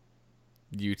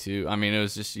too. I mean, it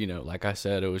was just, you know, like I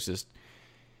said, it was just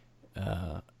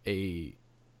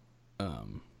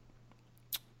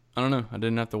I don't know. I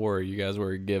didn't have to worry. You guys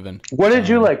were given. What did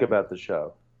you like about the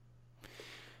show?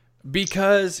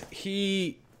 Because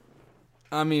I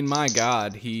mean, my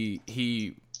God, he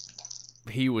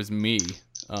was me.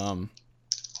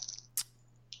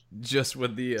 Just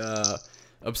with the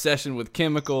obsession with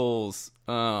chemicals,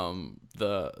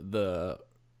 the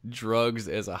drugs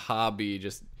as a hobby,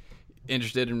 just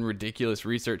interested in ridiculous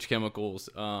research chemicals,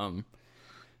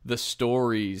 the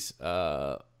stories.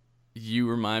 You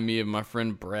remind me of my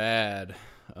friend Brad.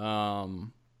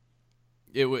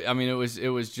 It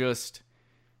was just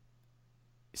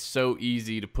so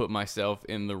easy to put myself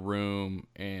in the room,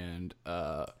 and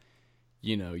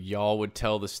y'all would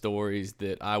tell the stories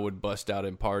that I would bust out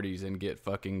in parties and get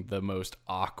fucking the most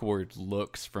awkward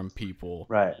looks from people.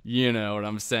 Right. You know what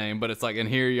I'm saying? But it's like, and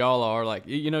here y'all are like,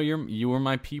 you were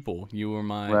my people. You were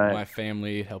my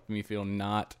family, helping me feel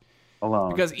not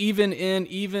alone. Because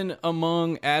even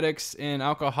among addicts and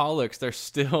alcoholics, there's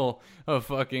still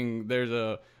there's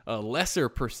a lesser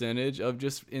percentage of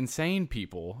just insane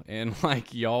people, and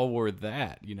like y'all were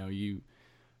that. You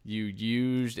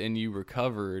used and you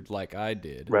recovered like I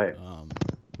did. Right.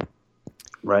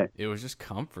 Right. It was just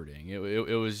comforting. It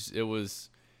was just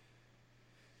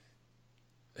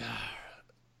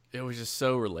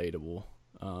so relatable.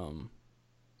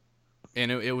 And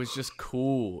it was just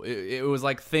cool. It was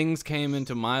like things came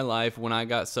into my life when I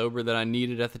got sober that I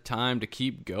needed at the time to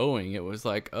keep going. It was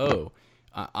like, oh,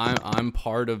 I'm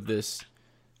part of this.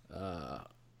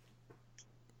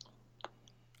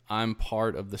 I'm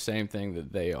part of the same thing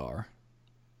that they are,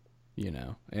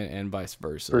 and vice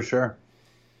versa. For sure.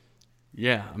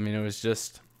 Yeah, I mean, it was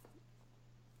just,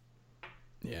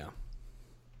 yeah.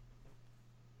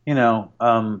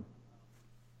 I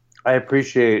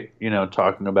appreciate,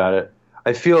 talking about it.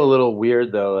 I feel a little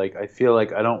weird though. Like, I feel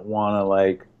like I don't want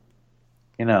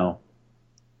to I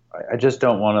just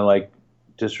don't want to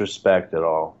disrespect at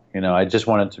all. I just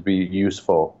want it to be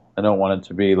useful. I don't want it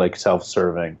to be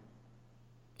self-serving.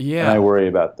 Yeah. And I worry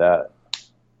about that.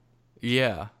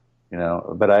 Yeah.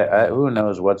 But I who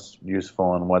knows what's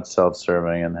useful and what's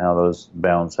self-serving and how those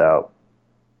balance out.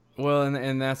 Well,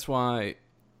 and that's why,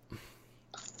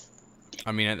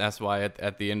 I mean, that's why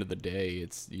at the end of the day,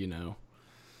 it's,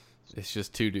 it's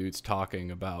just two dudes talking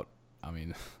about, I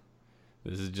mean,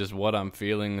 this is just what I'm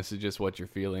feeling. This is just what you're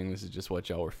feeling. This is just what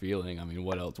y'all were feeling. I mean,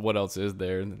 what else is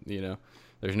there?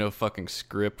 There's no fucking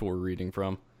script we're reading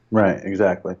from. Right.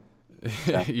 Exactly.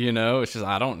 It's just,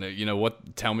 I don't know,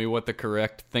 tell me what the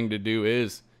correct thing to do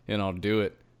is, and I'll do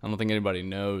it. I don't think anybody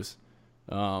knows.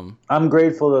 I'm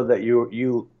grateful though that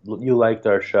you liked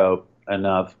our show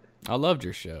enough. I loved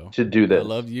your show. To do this. I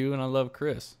loved you and I love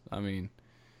Chris. I mean,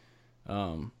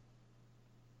 I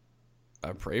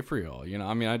pray for y'all.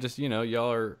 I just,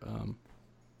 y'all are,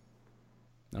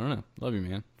 I don't know. Love you,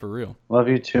 man. For real. Love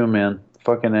you too, man.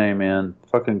 Fucking A, man.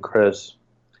 Fucking Chris.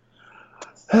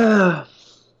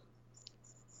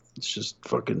 It's just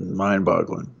fucking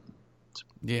mind-boggling.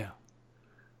 Yeah.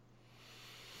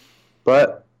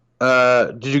 But,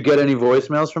 did you get any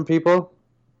voicemails from people?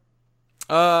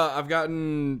 I've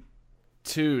gotten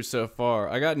 2 so far.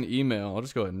 I got an email. I'll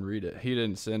just go ahead and read it. He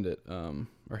didn't send it,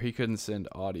 or he couldn't send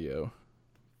audio.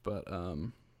 But,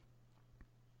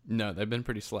 no, they've been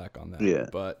pretty slack on that. Yeah.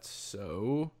 But,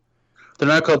 so... They're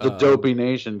not called the Dopey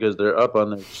Nation because they're up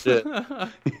on their shit.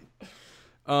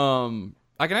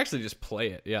 I can actually just play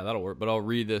it. Yeah, that'll work. But I'll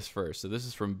read this first. So this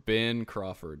is from Ben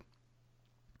Crawford.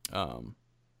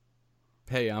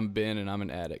 Hey, I'm Ben and I'm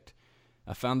an addict.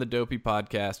 I found the Dopey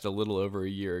podcast a little over a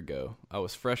year ago. I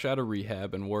was fresh out of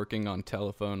rehab and working on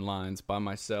telephone lines by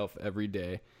myself every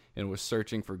day and was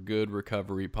searching for good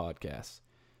recovery podcasts.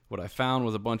 What I found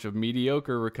was a bunch of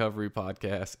mediocre recovery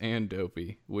podcasts and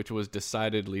Dopey, which was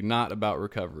decidedly not about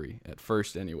recovery, at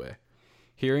first anyway.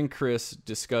 Hearing Chris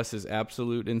discuss his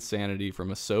absolute insanity from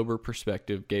a sober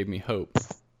perspective gave me hope,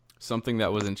 something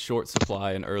that was in short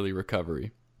supply in early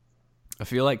recovery. I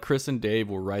feel like Chris and Dave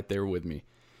were right there with me.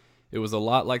 It was a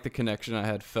lot like the connection I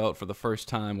had felt for the first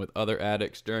time with other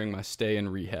addicts during my stay in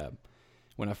rehab.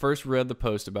 When I first read the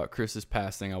post about Chris's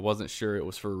passing, I wasn't sure it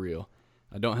was for real.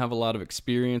 I don't have a lot of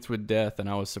experience with death, and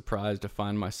I was surprised to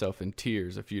find myself in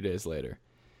tears a few days later.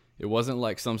 It wasn't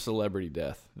like some celebrity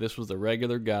death. This was a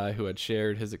regular guy who had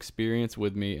shared his experience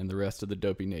with me and the rest of the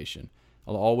Dopey Nation.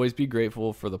 I'll always be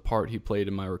grateful for the part he played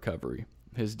in my recovery.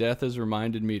 His death has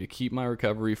reminded me to keep my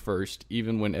recovery first,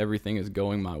 even when everything is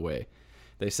going my way.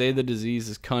 They say the disease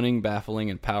is cunning, baffling,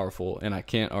 and powerful, and I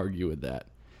can't argue with that.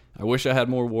 I wish I had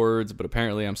more words, but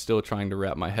apparently I'm still trying to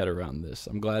wrap my head around this.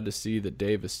 I'm glad to see that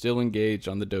Dave is still engaged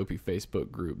on the Dopey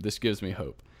Facebook group. This gives me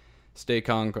hope.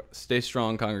 Stay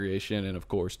strong, congregation, and of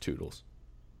course, Toodles.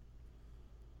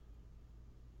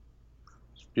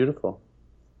 Beautiful.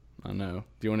 I know.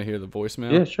 Do you want to hear the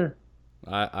voicemail? Yeah, sure.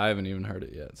 I haven't even heard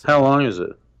it yet. So. How long is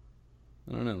it?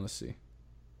 I don't know. Let's see.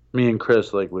 Me and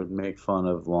Chris would make fun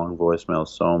of long voicemails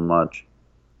so much.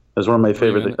 It's one of my 3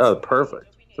 favorite things. minutes? Oh,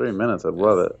 perfect. 3 minutes. I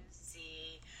love it.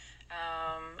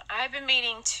 I've been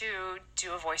meaning to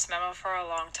do a voice memo for a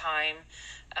long time.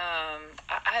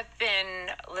 I've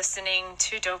been listening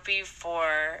to Dopey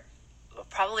for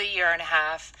probably a year and a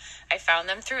half. I found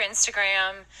them through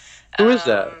Instagram. Who is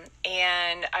that?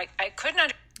 And I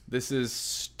couldn't This is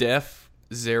Steph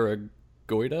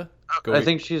Zaragoida. I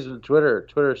think she's Twitter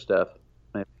Steph.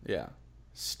 Maybe. Yeah,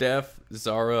 Steph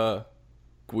Zara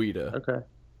Guida. Okay.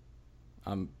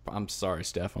 I'm sorry,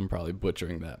 Steph. I'm probably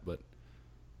butchering that, but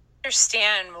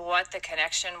understand what the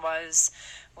connection was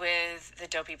with the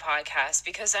Dopey podcast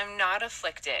because I'm not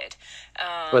afflicted.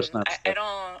 I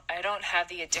don't have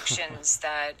the addictions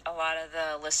that a lot of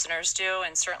the listeners do,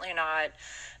 and certainly not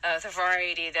the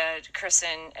variety that Chris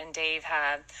and Dave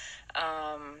had.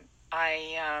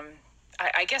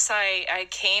 I guess I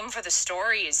came for the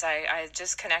stories. I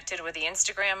just connected with the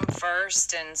Instagram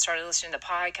first and started listening to the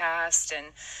podcast and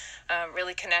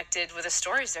really connected with the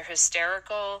stories. They're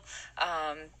hysterical.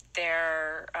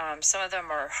 Some of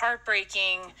them are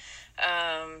heartbreaking,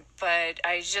 but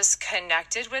I just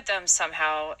connected with them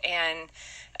somehow. And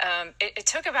it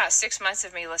took about 6 months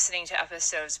of me listening to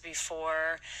episodes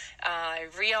before I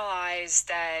realized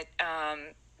that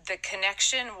the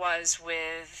connection was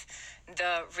with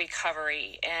the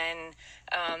recovery. And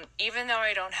even though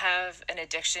I don't have an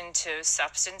addiction to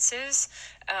substances,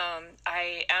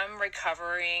 I am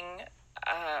recovering,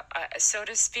 so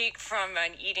to speak, from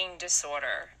an eating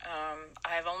disorder.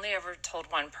 I've only ever told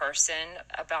one person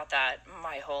about that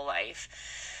my whole life.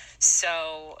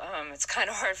 So it's kind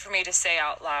of hard for me to say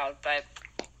out loud, but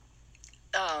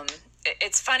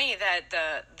it's funny that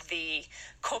the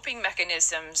coping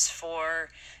mechanisms for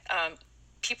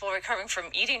people recovering from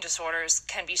eating disorders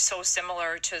can be so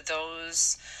similar to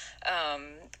those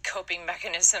coping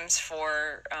mechanisms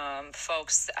for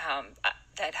folks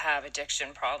that have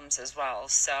addiction problems as well.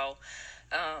 So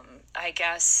I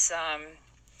guess I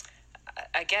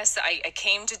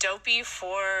came to Dopey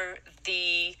for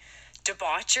the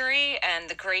debauchery and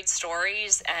the great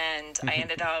stories, and I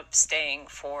ended up staying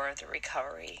for the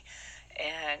recovery.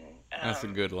 And that's a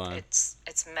good line.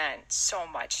 It's meant so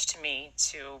much to me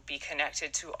to be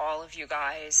connected to all of you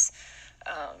guys,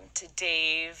 to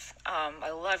Dave. I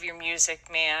love your music,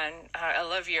 man. I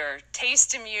love your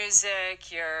taste in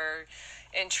music, your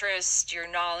interest, your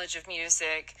knowledge of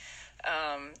music.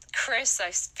 Chris,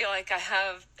 I feel like I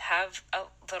have a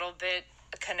little bit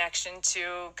a connection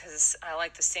to because I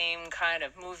like the same kind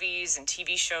of movies and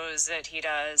TV shows that he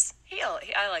does.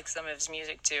 I like some of his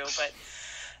music too, but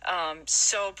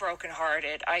so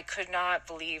brokenhearted. I could not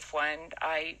believe when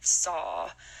I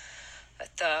saw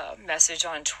the message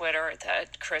on Twitter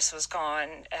that Chris was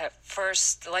gone. At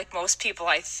first, like most people,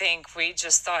 I think we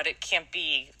just thought it can't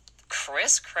be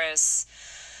Chris,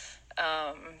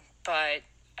 but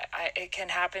it can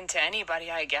happen to anybody,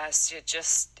 I guess.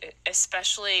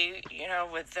 Especially,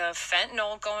 with the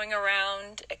fentanyl going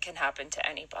around, it can happen to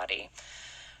anybody.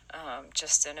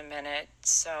 Just in a minute.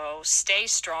 So stay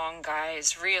strong,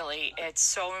 guys. Really, it's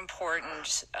so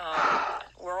important.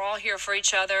 We're all here for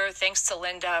each other. Thanks to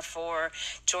Linda for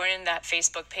joining that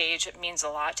Facebook page. It means a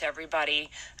lot to everybody.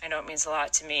 I know it means a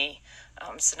lot to me.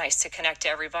 It's nice to connect to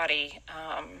everybody.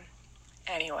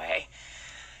 Anyway,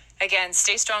 again,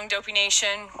 stay strong, Dopey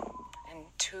Nation, and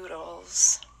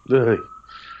toodles. Very,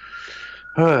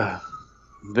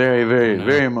 very,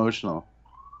 very emotional.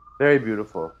 Very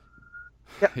beautiful.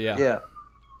 Yeah.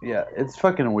 It's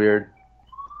fucking weird.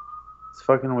 It's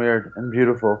fucking weird and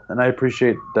beautiful, and I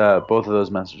appreciate both of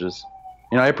those messages.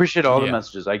 I appreciate all the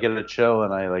messages. I get a chill,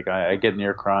 and I get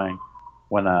near crying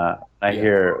when I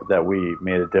hear that we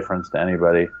made a difference to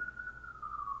anybody.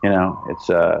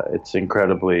 It's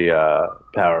incredibly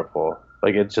powerful.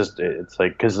 Like it's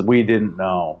like because we didn't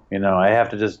know. I have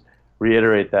to just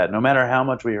reiterate that no matter how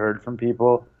much we heard from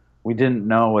people, we didn't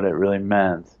know what it really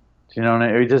meant.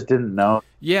 We just didn't know.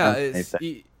 Yeah, I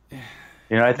think.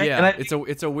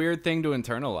 It's a weird thing to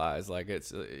internalize. Like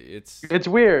it's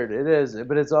weird. It is,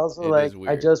 but it's also like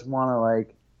I just want to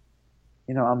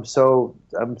I'm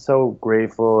so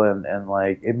grateful and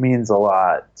like it means a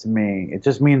lot to me. It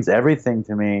just means everything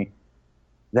to me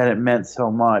that it meant so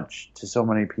much to so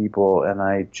many people, and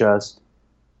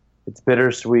it's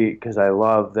bittersweet because I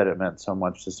love that it meant so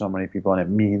much to so many people and it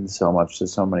means so much to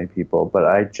so many people. But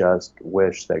I just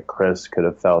wish that Chris could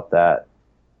have felt that.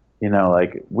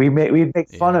 Like we'd make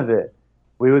fun of it.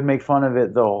 We would make fun of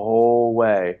it the whole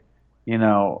way. You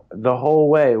know, the whole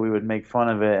way we would make fun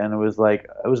of it, and it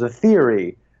was a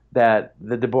theory that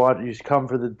you come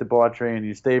for the debauchery and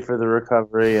you stay for the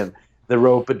recovery and the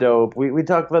rope-a-dope. We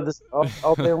talked about this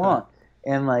all day long,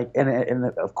 and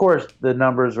of course the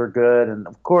numbers were good, and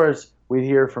of course we'd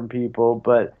hear from people,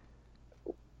 but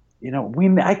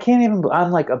I can't even.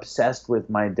 I'm like obsessed with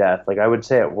my death. Like I would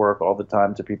say at work all the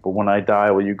time to people, when I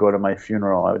die, will you go to my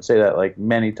funeral? I would say that like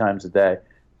many times a day.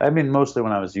 I mean, mostly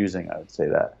when I was using, I would say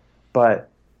that. But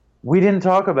we didn't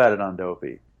talk about it on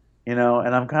Dopey, and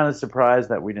I'm kind of surprised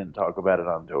that we didn't talk about it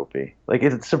on Dopey. Like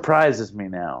it surprises me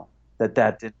now that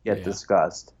didn't get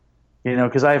discussed,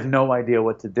 because I have no idea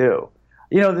what to do.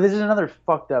 This is another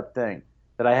fucked up thing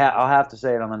that I'll have to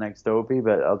say it on the next Dopey,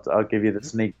 but I'll give you the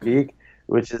sneak peek,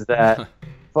 which is that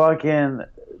fucking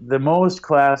the most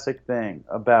classic thing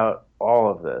about all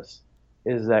of this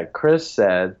is that Chris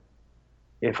said,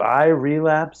 if I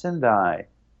relapse and die,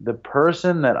 the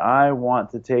person that I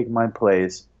want to take my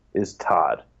place is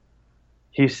Todd.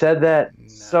 He said that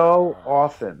so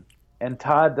often, and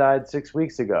Todd died 6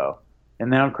 weeks ago, and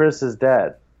now Chris is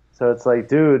dead. So it's like,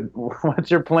 dude,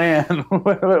 what's your plan?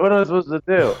 what am I supposed to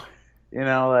do?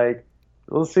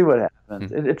 We'll see what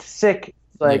happens. It's sick.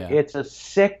 It's a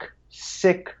sick,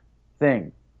 sick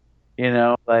thing.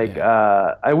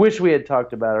 I wish we had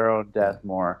talked about our own death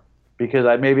more, because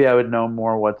maybe I would know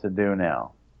more what to do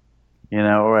now,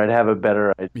 or I'd have a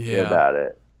better idea about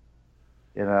it,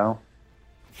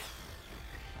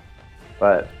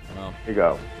 But here you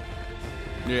go.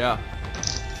 Yeah.